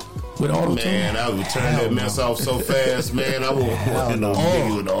Biggie with auto-tune? Man, I would turn that mess off so fast, man. I won't no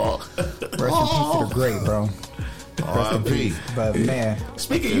Biggie with all. Rest in peace to the great, bro. R.I.P. But man,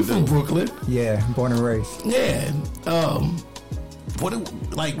 speaking, you from Brooklyn? Yeah, born and raised. Yeah.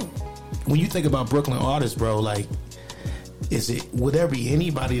 Like when you think about Brooklyn artists, bro? Like, would there be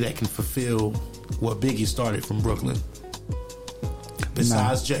anybody that can fulfill what Biggie started from Brooklyn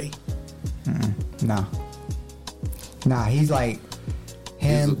besides Jay? Nah, he's like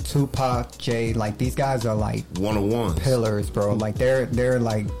him, Tupac, Jay. Like these guys are like one-on-ones pillars, bro. Like they're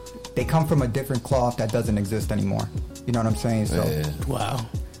like they come from a different cloth that doesn't exist anymore. You know what I'm saying? So wow,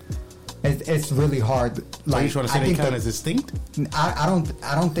 it's really hard. Like, are you trying to say they kind of extinct? I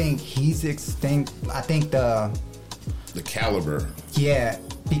don't think he's extinct. I think the caliber. Yeah,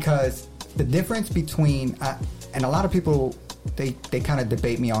 because the difference between and a lot of people they kind of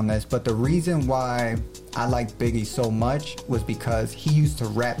debate me on this, but the reason why I like Biggie so much was because he used to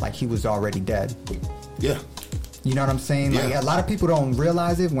rap like he was already dead. Yeah. You know what I'm saying? Yeah. Like a lot of people don't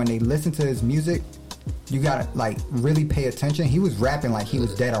realize it when they listen to his music. You gotta like really pay attention. He was rapping like he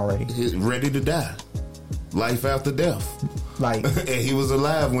was dead already. Ready to die. Life after death. Like and he was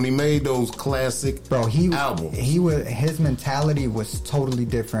alive when he made those classic albums. His mentality was totally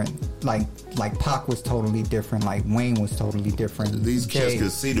different. Like Pac was totally different. Like Wayne was totally different. These cats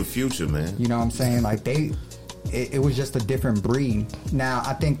could see the future, man. You know what I'm saying? Like it was just a different breed. Now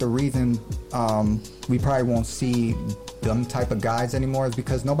I think the reason we probably won't see them type of guys anymore is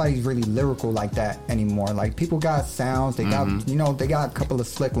because nobody's really lyrical like that anymore. Like people got sounds, they got they got a couple of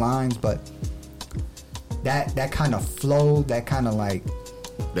slick lines, but that kind of flow, that kind of like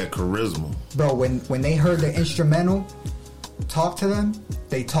that charisma, bro. When they heard the instrumental talk to them,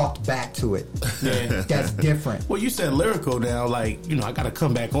 they talked back to it. Yeah, that's different. Well, you said lyrical now. Like, I got to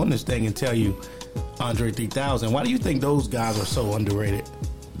come back on this thing and tell you, Andre 3000. Why do you think those guys are so underrated?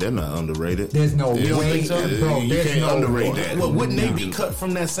 They're not underrated. There's no way, think so? Bro. You can't underrate that. Well, wouldn't they be cut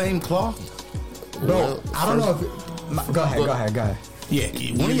from that same cloth? Bro, I don't know if. Go ahead. Yeah,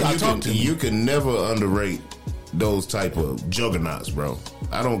 when y'all talk to me. You can never underrate those type of juggernauts, bro.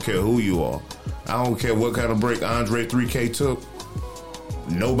 I don't care who you are. I don't care what kind of break Andre 3K took.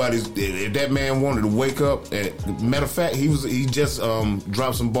 If that man wanted to wake up, matter of fact, he just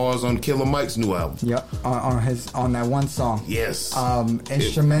dropped some bars on Killer Mike's new album. Yep, on that one song. Yes.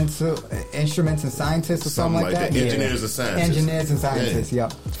 Instruments and Scientists or something like that. Engineers and Scientists. Engineers and Scientists. Yeah.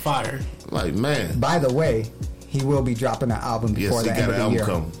 Yep. Fire. Like, man. By the way, he will be dropping an album before the end of the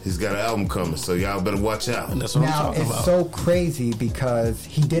year. He's got an album coming, so y'all better watch out. And that's what I'm talking about. It's so crazy because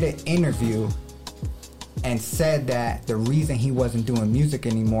he did an interview and said that the reason he wasn't doing music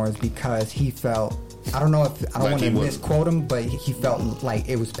anymore is because he felt, I don't want to misquote him, but he felt like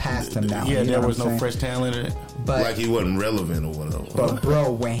it was past him now. Yeah, there was no fresh talent in it. But, like he wasn't relevant or whatever. But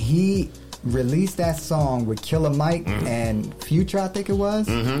bro, when he released that song with Killer Mike and Future, I think it was.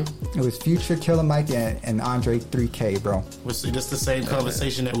 It was Future, Killer Mike, and Andre 3K, bro. Well, see, that's the same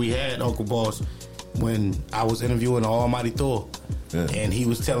conversation that we had, Uncle Boss, when I was interviewing the Almighty Thor. Yeah. And he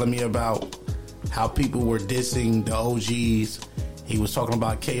was telling me about how people were dissing the OGs. He was talking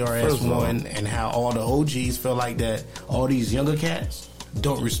about KRS-One and how all the OGs felt like that all these younger cats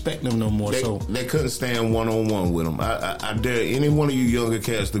don't respect them no more. They couldn't stand one-on-one with them. I dare any one of you younger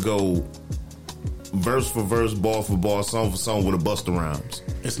cats to go verse for verse, bar for bar, song for song with a Busta Rhymes.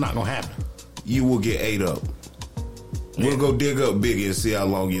 It's not gonna happen. You will get ate up. We'll go dig up Biggie and see how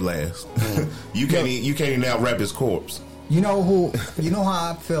long you last. You can't even out rap his corpse. You know how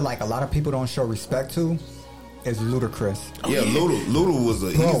I feel like a lot of people don't show respect to is Ludacris. Luda was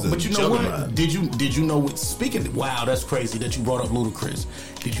a but you know what? Did you know what? Speaking, wow, that's crazy that you brought up Ludacris.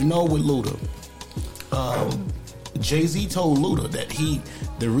 Did you know with Luda? Jay-Z told Luda that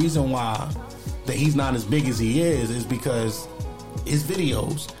the reason why that he's not as big as he is because his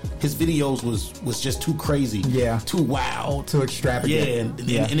videos was just too crazy, too wild, too extravagant,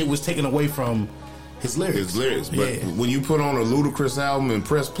 and it was taken away from his lyrics. But when you put on a Ludacris album and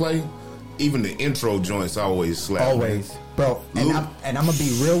press play, even the intro joints always slap. Always, bro. And I'm gonna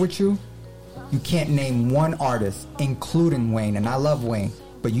be real with you. You can't name one artist, including Wayne, and I love Wayne,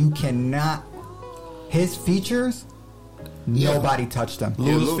 but you cannot. His features, nobody touched them.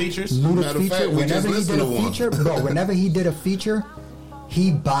 Luda's features? Luda's feature, whenever he did a feature, bro, whenever he did a feature,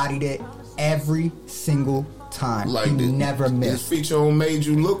 he bodied it every single time. Like he never missed. His feature on Made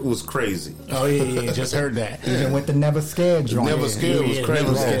You Look was crazy. Oh, yeah, just heard that. Even with the Never Scared joint. Never Scared was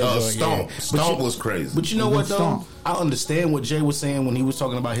crazy. Stomp was crazy. But you know what, though? I understand what Jay was saying when he was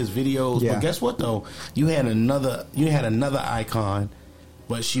talking about his videos. But guess what, though? You had another icon,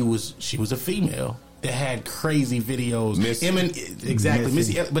 but she was a female that had crazy videos. Missy,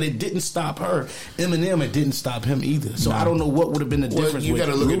 but it didn't stop her. Eminem, it didn't stop him either. So I don't know what would have been the difference. You got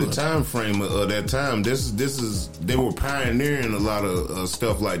to look at the time frame of that time. This is they were pioneering a lot of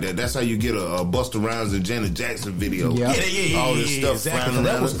stuff like that. That's how you get a Busta Rhymes and Janet Jackson video. Yeah. All this stuff. Exactly.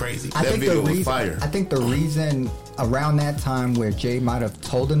 That was crazy. That video was fire. I think the reason around that time where Jay might have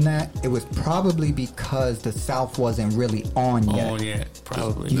told him that, it was probably because the South wasn't really on yet.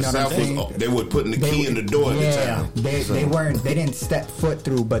 Probably. The South was. They were putting the key in the door at the time. They didn't step foot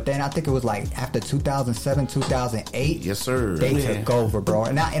through. But then I think it was like after 2007, 2008. Yes, sir. They took over, bro.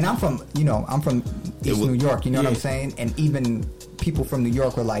 And I'm from East New York. You know what I'm saying? And even people from New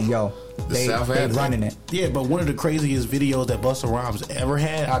York were like, "Yo, they running it." Yeah, but one of the craziest videos that Busta Rhymes ever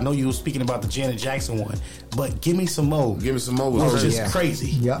had. I know you were speaking about the Janet Jackson one, but "Give Me Some Mo." "Give Me Some Mo" was just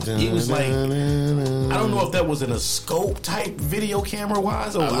crazy. Yep. He was like, I don't know if that was in a scope type video camera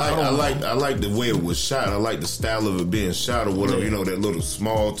wise. Or I like the way it was shot. I like the style of it being shot or whatever. You know, that little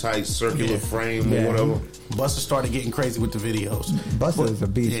small tight circular frame or whatever. Busta started getting crazy with the videos. Busta is a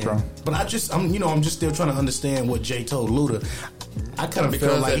beast, bro. But I'm just still trying to understand what Jay told Luda. I kind of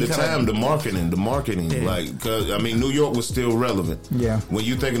feel like at the time the marketing, like, cause I mean, New York was still relevant. Yeah. When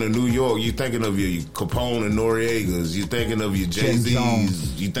you thinking of New York, you thinking of your Capone and Noriegas. You thinking of your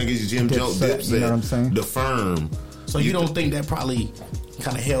Jay-Z's. You thinking of Jim Jones, Dipset. You know what I'm saying? The Firm. So you don't think that probably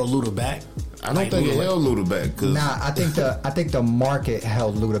kind of held Luda back? I don't think it held Luda back. Cause nah, I think the market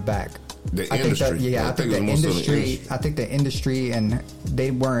held Luda back. I think the industry and they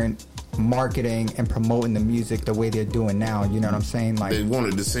weren't marketing and promoting the music the way they're doing now. You know what I'm saying? Like, they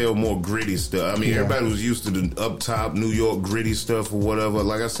wanted to sell more gritty stuff. I mean, everybody was used to the up top New York gritty stuff or whatever.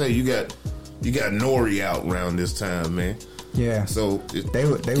 Like I say, you got Nori out around this time, man. Yeah. So they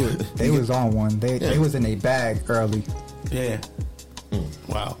was on one. They was in a bag early. Yeah.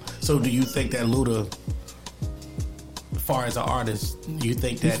 Wow. So do you think that Luda, as far as an artist, you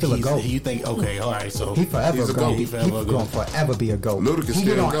think that he's still a GOAT? You think, okay, all right, so he forever a GOAT. He's forever going to forever be a GOAT. Luda can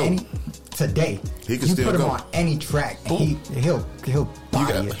still go. Today, he can still put him go on any track, and he'll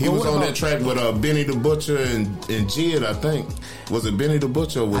body it. He was on that track with Benny the Butcher and Jid, I think. Was it Benny the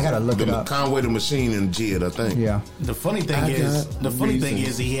Butcher? Or was I gotta look it up. Conway the Machine and Jid, I think. Yeah. The funny thing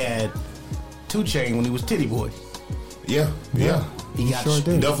is, he had 2 Chainz when he was Titty Boy. Yeah. He got sure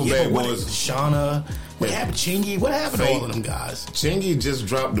did. Duffel Bag Boys. Shauna. What happened, Chingy? What happened to all of them guys? Chingy just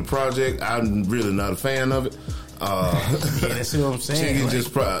dropped the project. I'm really not a fan of it. That's what I'm saying.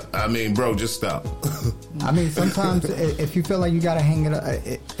 Chingy bro, just stop. I mean, sometimes if you feel like you gotta hang it up,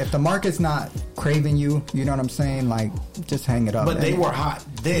 if the market's not craving you, you know what I'm saying? Like, just hang it up. But they were hot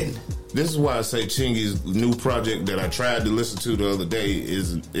then. This is why I say Chingy's new project that I tried to listen to the other day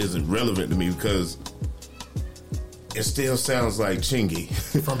isn't relevant to me, because it still sounds like Chingy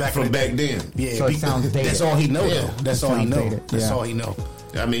from back then. Yeah, so it sounds dated. That's all he know, though. That's all he know. That's all he know.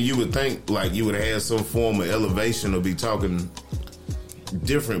 I mean, you would think like you would have had some form of elevation or be talking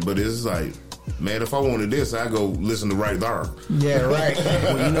different, but it's like, man, if I wanted this, I go listen to Right There. Yeah, right.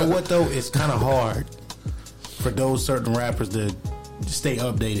 Well, you know what though? It's kind of hard for those certain rappers to stay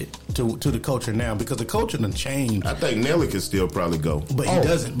updated to the culture now, because the culture done changed. I think Nelly can still probably go, but he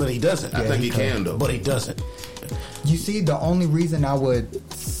doesn't. But he doesn't. I think he can though, but he doesn't. You see, the only reason I would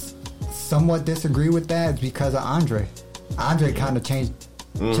somewhat disagree with that is because of Andre. Andre kind of changed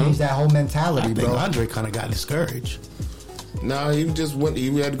that whole mentality, I bro. think Andre kind of got discouraged. No, he just went.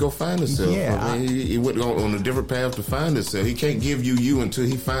 He had to go find himself. Yeah, I mean, he went on a different path to find himself. He can't give you until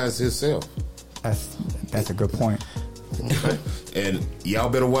he finds himself. That's a good point. And y'all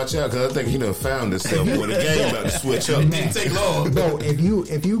better watch out because I think he done found himself when the game about to switch up. It didn't take long. Bro,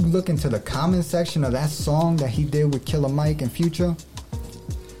 if you look into the comment section of that song that he did with Killer Mike and Future,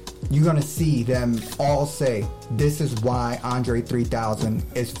 you're gonna see them all say, "This is why Andre 3000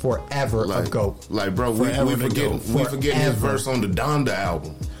 is forever a GOAT." Like, bro, we forget his verse on the Donda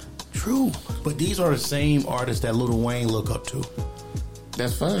album. True, but these are the same artists that Lil Wayne look up to.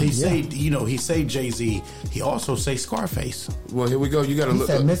 That's fine. He say Jay-Z. He also say Scarface. Well, here we go. You got to look.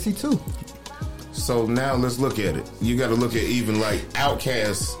 He said Missy too. So now let's look at it. You got to look at even like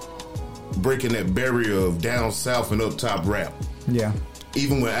Outkast breaking that barrier of down south and up top rap. Yeah.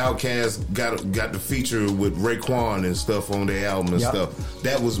 Even when Outkast got the feature with Raekwon and stuff on their album and stuff,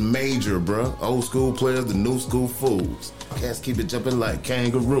 that was major, bro. Old school players, the new school fools. Outkast keep it jumping like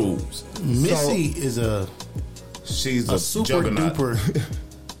kangaroos. Missy is she's a super duper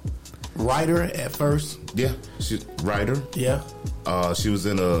writer at first. Yeah, she's a writer. Yeah. She was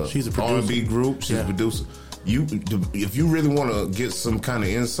in she's a R&B group. She's a producer. If you really want to get some kind of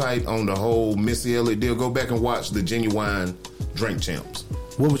insight on the whole Missy Elliott deal, go back and watch the Genuine Drink Champs.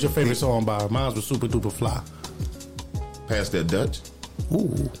 What was your favorite song by her? Mine was Super Duper Fly. Pass That Dutch.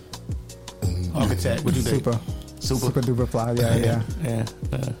 Ooh. Architect. What you think? Super Duper Fly. Yeah.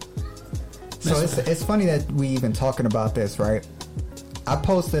 So it's funny that we even talking about this, right? I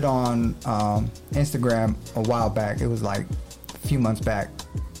posted on Instagram a while back. It was like a few months back.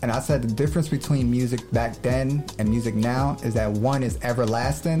 And I said the difference between music back then and music now is that one is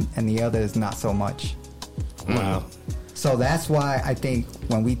everlasting and the other is not so much. Wow. So that's why I think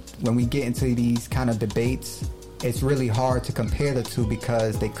when we get into these kind of debates, it's really hard to compare the two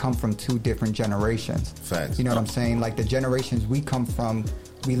because they come from two different generations. Facts. You know what I'm saying? Like the generations we come from,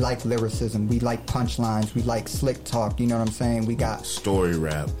 we like lyricism, we like punchlines, we like slick talk, you know what I'm saying? We got story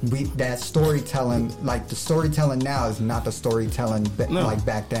rap. That storytelling, like the storytelling now is not the storytelling like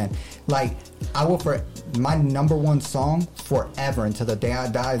back then. Like my number one song forever until the day I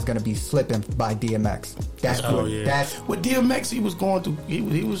die is gonna be "Slippin'" by DMX. That's with DMX. He was going through. He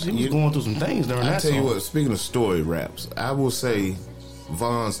was going through some things during that. I tell song. you what. Speaking of story raps, I will say,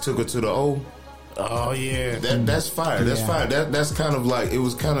 Von's "Took Her to the O." Oh yeah, that's fire. That's fire. That's kind of like it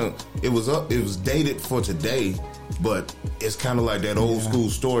was dated for today, but it's kind of like that old school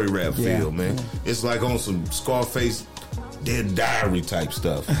story rap feel, man. Yeah. It's like on some Scarface Dead Diary type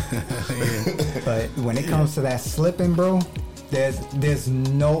stuff. But when it comes to that slipping, bro, there's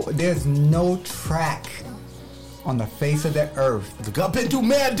no track on the face of the earth. I've been through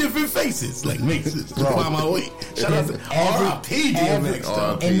mad different faces, like mixes. Find my way. Shout out to R.I.P.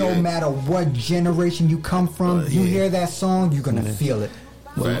 DMX. And no matter what generation you come from, you hear that song, you're gonna feel it.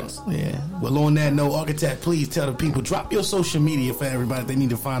 Well, on that note, Architect, please tell the people, drop your social media for everybody. They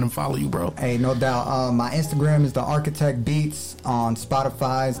need to find and follow you, bro. Hey, no doubt. My Instagram is The Architect Beats. On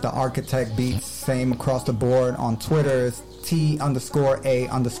Spotify is The Architect Beats. Same across the board. On Twitter is T_A_beats.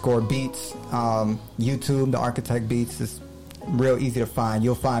 YouTube, The Architect Beats, is real easy to find.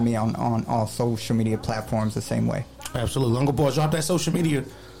 You'll find me on all social media platforms the same way. Absolutely. Uncle Boy, drop that social media.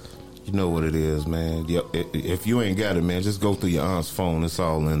 You know what it is, man. If you ain't got it, man, just go through your aunt's phone. It's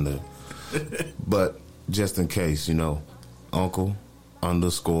all in there. But just in case,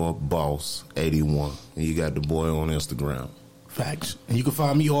 Uncle_boss81. And you got the boy on Instagram. Facts. And you can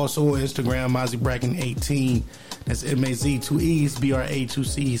find me also on Instagram, Mozzie Bracken18. That's MAZ 2 E's, BRA 2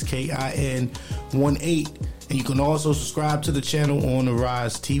 C's, KIN18. And you can also subscribe to the channel On the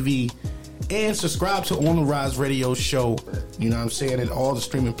Rise TV. And subscribe to On the Rise radio show. You know what I'm saying? And all the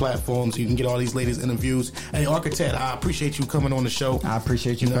streaming platforms. You can get all these latest interviews. Hey, Architect, I appreciate you coming on the show. I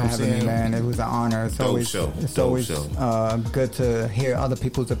appreciate you for having me, man. It was an honor. It's always good to hear other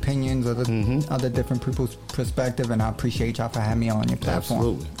people's opinions, other different people's perspective, and I appreciate y'all for having me on your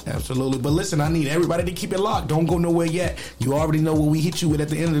platform. Absolutely. But listen, I need everybody to keep it locked. Don't go nowhere yet. You already know what we hit you with at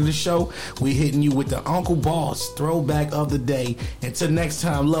the end of the show. We hitting you with the Uncle Boss throwback of the day. Until next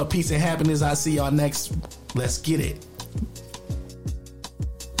time, love, peace, and happiness. I see y'all next. Let's get it.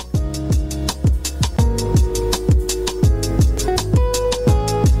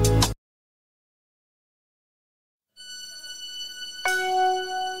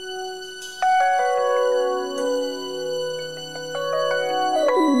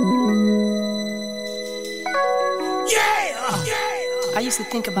 I used to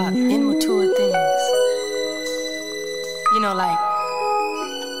think about immature things. Like,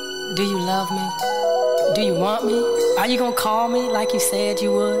 do you love me? Do you want me? Are you gonna call me like you said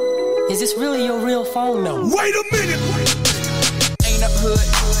you would? Is this really your real phone number? Wait a minute! hood,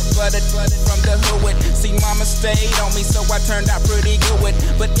 but from the hood. See, mama stayed on me, so I turned out pretty good.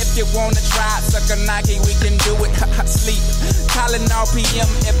 But if you wanna try, suck a Nike, we can do it. Sleep, calling all PM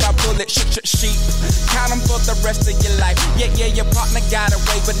if I pull it. Sheep, count 'em for the rest of your life. Yeah, your partner got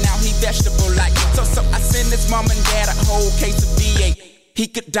away, but now he vegetable like. So I send his mom and dad a whole case of V8. He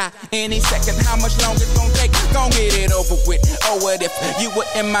could die any second. How much longer it's gonna take? Gon' get it over with. Oh, what if you were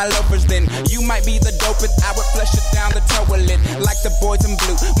in my loafers then? You might be the dopest. I would flush it down the toilet like the boys in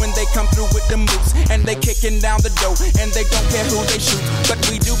blue when they come through with the moves and they kicking down the door and they don't care who they shoot, but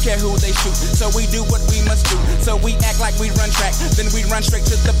we do care who they shoot. So we do what we must do. So we act like we run track, then we run straight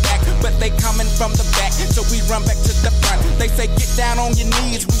to the back. But they coming from the back, so we run back to the front. They say get down on your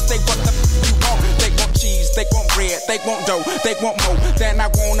knees. We say what the you want? They want cheese, they want bread, they want dough, they want more. Then I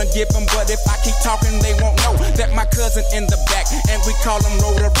wanna give them, but if I keep talking, they won't know that my cousin in the back, and we call him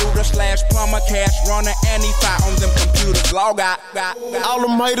rotor rooter / plumber, cash runner, and he fire on them computers. Log out. All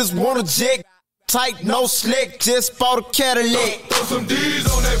them haters wanna jig. Tight, no slick, just bought a Cadillac. Throw some D's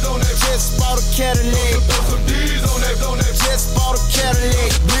on that, just bought a Cadillac. Throw some D's on that, just bought a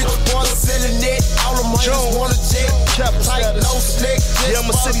Cadillac. Rich boy selling it, all them haters wanna jig. Tight, no slick, just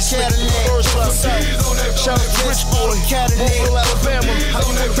bought a Cadillac. Shout out to Rich Boy, Mobile, Alabama. How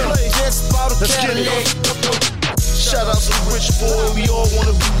you wanna play? Just bought a Cadillac. Shout out to Rich Boy, we all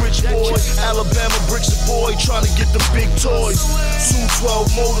wanna be rich boy. Alabama bricks a boy, trying to get them big toys.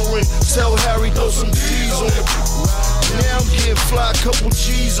 212 motoring, tell Harry throw some D's on it. Now I'm getting fly, couple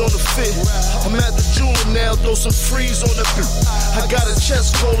G's on the fit. I'm at the jeweler now, throw some freeze on the I got a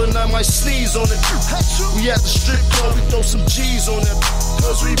chest cold and I might sneeze on it. We at the strip club, we throw some G's on it.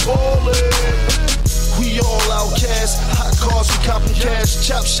 Cause we ballin'. We all outcasts, hot cars, we copping cash.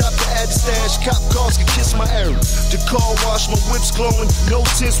 Chop shop to add stash, cop cars can kiss my arrow. The car wash, my whip's glowing. No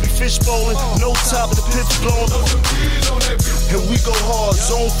tints, we fish bowling. No top, the pit's blowing. And we go hard,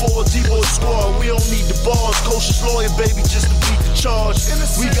 zone 4, D-boy squad. We don't need the bars, coach's lawyer, baby, just to beat the charge.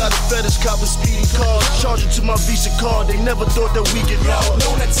 We got a fetish, copping speedy cars. Charging to my Visa card, they never thought that we get lost.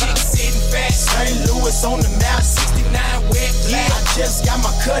 Lunatic sitting fast, St. Louis on the map, 69 wet black. I just got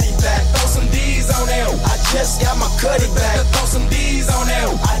my cutty back, throw some D's on there. I just got my cutty back. Throw some D's on there.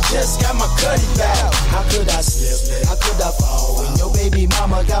 I just got my cutty back. How could I slip? How could I fall? When your baby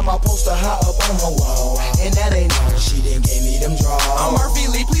mama got my poster high up on my wall, and that ain't all. She didn't give me them draws. I'm Murphy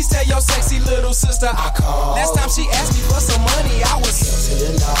Lee. Please tell your sexy little sister I called. Last time she asked me for some money, I was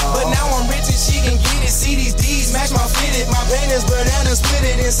but now I'm rich and she can get it. See these D's match my fitted. My banners bananas split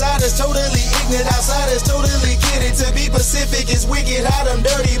it. Inside is totally ignorant. Outside is totally kidded. To be Pacific is wicked. How them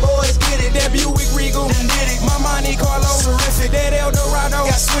dirty boys get it. That Buick Regal done did it. My Monte Carlo terrific. That Eldorado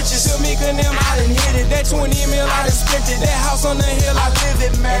got switches. Tamika and them I done hit it. That 20 mil I done spent it. That house on the hill I live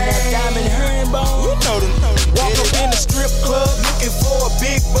it, man. And that diamond herringbone, you know them. Walk up in the strip club looking for a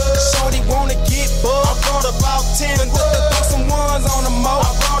big bug. Shorty wanna get bugged. I brought about 10 throw some ones on the mo.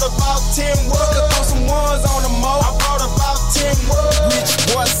 I brought about 10 throw some ones on the mo. I brought about 10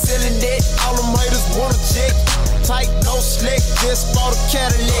 Rich boy selling it, all them haters wanna check. Tight, no slick, just bought a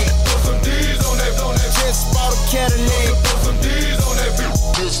Cadillac. Throw some D's on that, just bought a Cadillac. Throw some D's on that,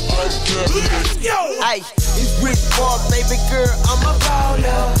 just bought a Cadillac. Hey, it's Rich boy, baby girl, I'm a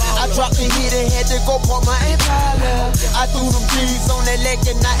baller. I dropped the hit and had to go put my Impala. I threw them D's on that leg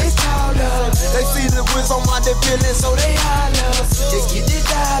and now it's taller. They see the whiz on my feeling, so they holler. They get the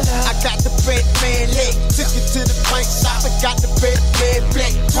dollar. I got the Batman leg, took it to the paint shop and got the Batman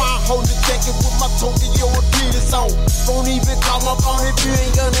black. Crown hold the jacket with my Tokyo Adidas on. Don't even come up on if you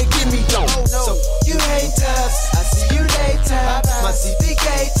ain't gonna give me dough. So you haters, I see you later. My CB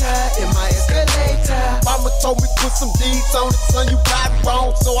gator in my escalator. Mama told me put some D's on it, son, you got it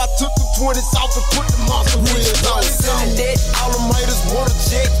wrong. So I took the 20s off and put the monster wheels on. Selling it, all them haters wanna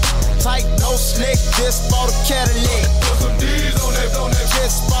check. Tight, no slick, just bought a Cadillac. Throw some D's on that,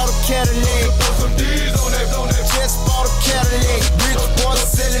 just bought a Cadillac. Throw some D's on that, just bought a Cadillac. Rich boy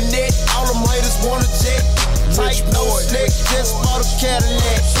selling it, all them haters wanna check. Tight, no slick, just bought a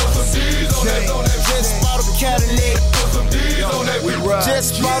Cadillac. Throw some D's on that, just bought a Cadillac. Throw some D's on that,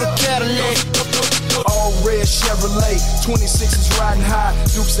 just bought a Cadillac. All red Chevrolet, 26s riding high.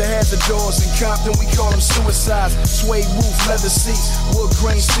 Dukes that had the doors in Compton, we call them suicides. Suede roof, leather seats, wood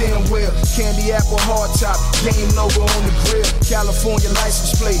grain steering wheel, candy apple hardtop, game logo on the grill. California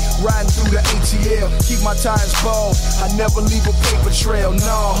license plate, riding through the ATL. Keep my tires bald, I never leave a paper trail.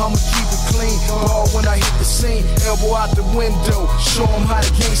 No, I'ma keep it clean. Ball when I hit the scene, elbow out the window, show them how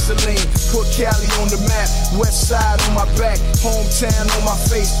the gangster lean. Put Cali on the map, west side on my back, hometown on my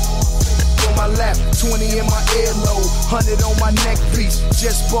face. on my lap, 20 in my earlobe, 100 on my neck piece.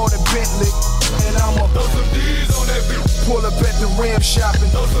 Just bought a Bentley, and I'ma throw some D's on that beat. Pull up at the rim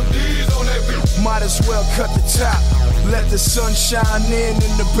shopping, throw some D's on that beat. Might as well cut the top. Let the sun shine in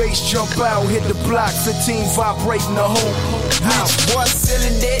and the bass jump out. Hit the block, 15 vibrating the whole house. Boy,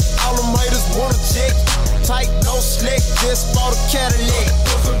 selling that, all the haters wanna check. Tight, no slick, just bought a Cadillac.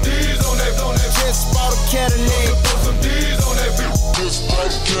 Put some D's on that, Just bought a Cadillac. Put some D's on that beat. Just bought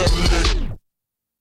a Cadillac.